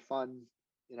provide a fun,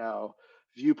 you know,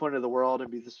 viewpoint of the world and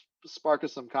be the spark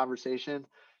of some conversation.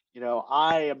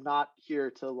 I am not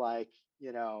here to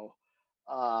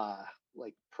uh,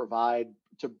 provide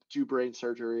to do brain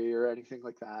surgery or anything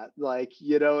like that. Like,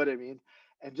 you know what I mean?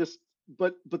 And just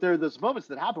but there are those moments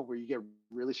that happen where you get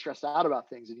really stressed out about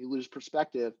things and you lose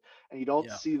perspective and you don't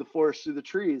Yeah. see the forest through the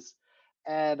trees.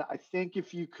 And I think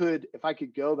if I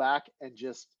could go back and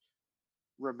just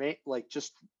remain like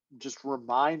just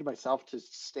remind myself to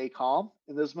stay calm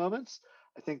in those moments,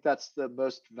 I think that's the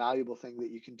most valuable thing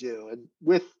that you can do. And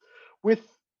with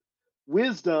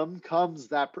wisdom comes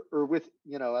that, or with,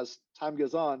 as time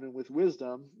goes on and with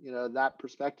wisdom, that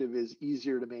perspective is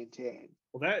easier to maintain.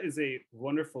 Well, that is a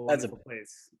wonderful, That's wonderful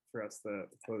place for us to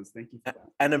close. Thank you for that.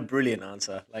 And a brilliant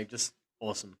answer. Like, just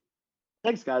awesome.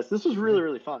 Thanks, guys. This was really,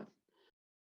 really fun.